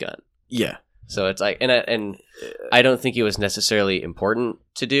James Gunn. Yeah. So it's like, and I don't think it was necessarily important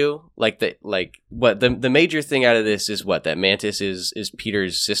to do what the major thing out of this is that Mantis is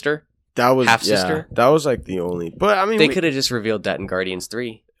Peter's sister. That was half sister. That was like the only, but I mean, they could have just revealed that in Guardians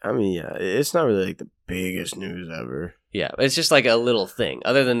 3. I mean, yeah, it's not really like the biggest news ever. Yeah, it's just like a little thing.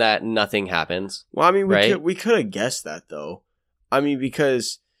 Other than that, nothing happens. Well, I mean, right? we could have guessed that though. I mean,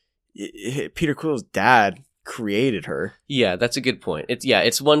 because Peter Quill's dad created her. Yeah, that's a good point.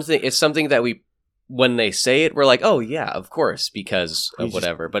 It's one thing. It's something that when they say it, we're like, oh yeah, of course, because of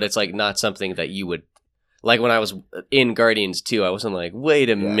whatever. But it's like not something that you would like. When I was in Guardians 2, I wasn't like, wait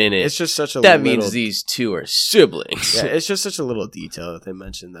a minute, it's just such a that means these two are siblings. Yeah, it's just such a little detail that they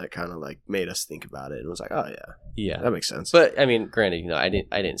mentioned that kind of like made us think about it, and it was like, oh yeah, that makes sense. But I mean, granted, I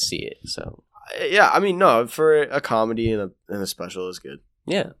didn't see it, so yeah, I mean, no, for a comedy and a special is good.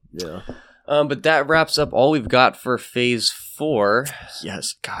 Yeah. Yeah. But that wraps up all we've got for Phase 4.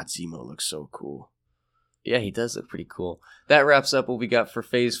 Yes. God, Zemo looks so cool. Yeah, he does look pretty cool. That wraps up what we got for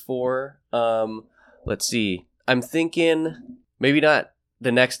Phase 4. Let's see. I'm thinking maybe not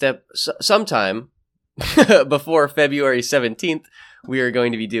the next step. Sometime before February 17th, we are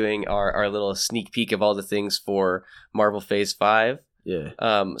going to be doing our little sneak peek of all the things for Marvel Phase 5. Yeah.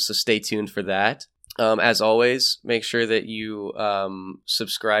 So stay tuned for that. As always, make sure that you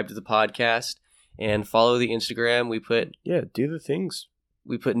subscribe to the podcast and follow the Instagram. Do the things.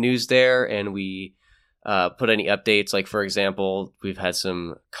 We put news there, and we put any updates. Like, for example, we've had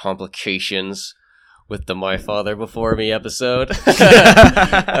some complications with the My Father Before Me episode.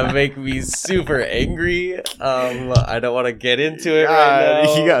 That make me super angry. I don't want to get into it right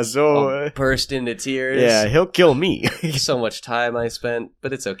now. He got so I'll burst into tears. Yeah, he'll kill me. So much time I spent,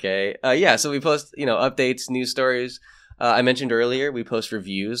 but it's okay. So we post, updates, news stories. I mentioned earlier, we post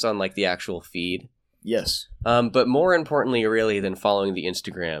reviews on like the actual feed. Yes. But more importantly, really, than following the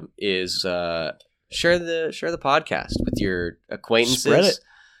Instagram is share the podcast with your acquaintances. Spread it.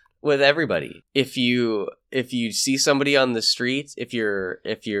 With everybody. If you see somebody on the street, if you're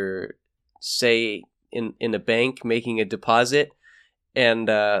say in a bank making a deposit, and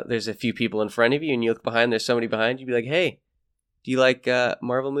there's a few people in front of you, and you look behind, there's somebody behind you, be like, hey, do you like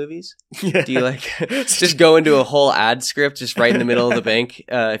Marvel movies? Yeah. Do you like just go into a whole ad script just right in the middle of the bank,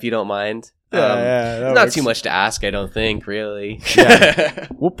 if you don't mind? That not works. too much to ask, I don't think, really. Yeah.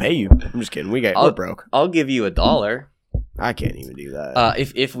 We'll pay you. I'm just kidding. We're broke. I'll give you $1. I can't even do that.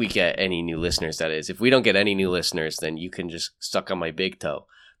 If we get any new listeners, that is. If we don't get any new listeners, then you can just suck on my big toe.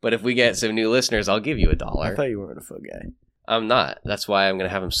 But if we get some new listeners, I'll give you $1. I thought you weren't a foot guy. I'm not. That's why I'm going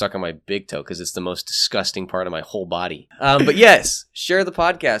to have him suck on my big toe, because it's the most disgusting part of my whole body. But yes, share the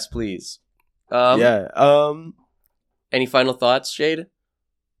podcast, please. Any final thoughts, Shade?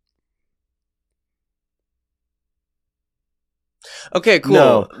 Okay,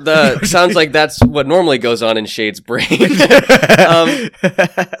 cool. No. Sounds like that's what normally goes on in Shade's brain.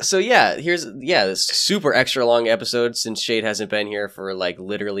 So yeah, this super extra long episode since Shade hasn't been here for like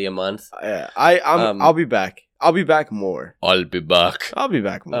literally a month. I'll be back. I'll be back more. I'll be back. I'll be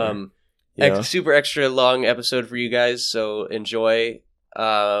back more. Super extra long episode for you guys, so enjoy.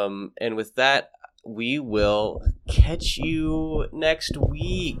 And with that, we will catch you next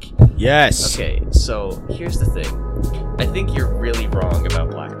week. Yes. Okay, so here's the thing. I think you're really wrong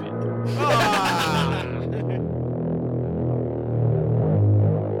about Black Panther.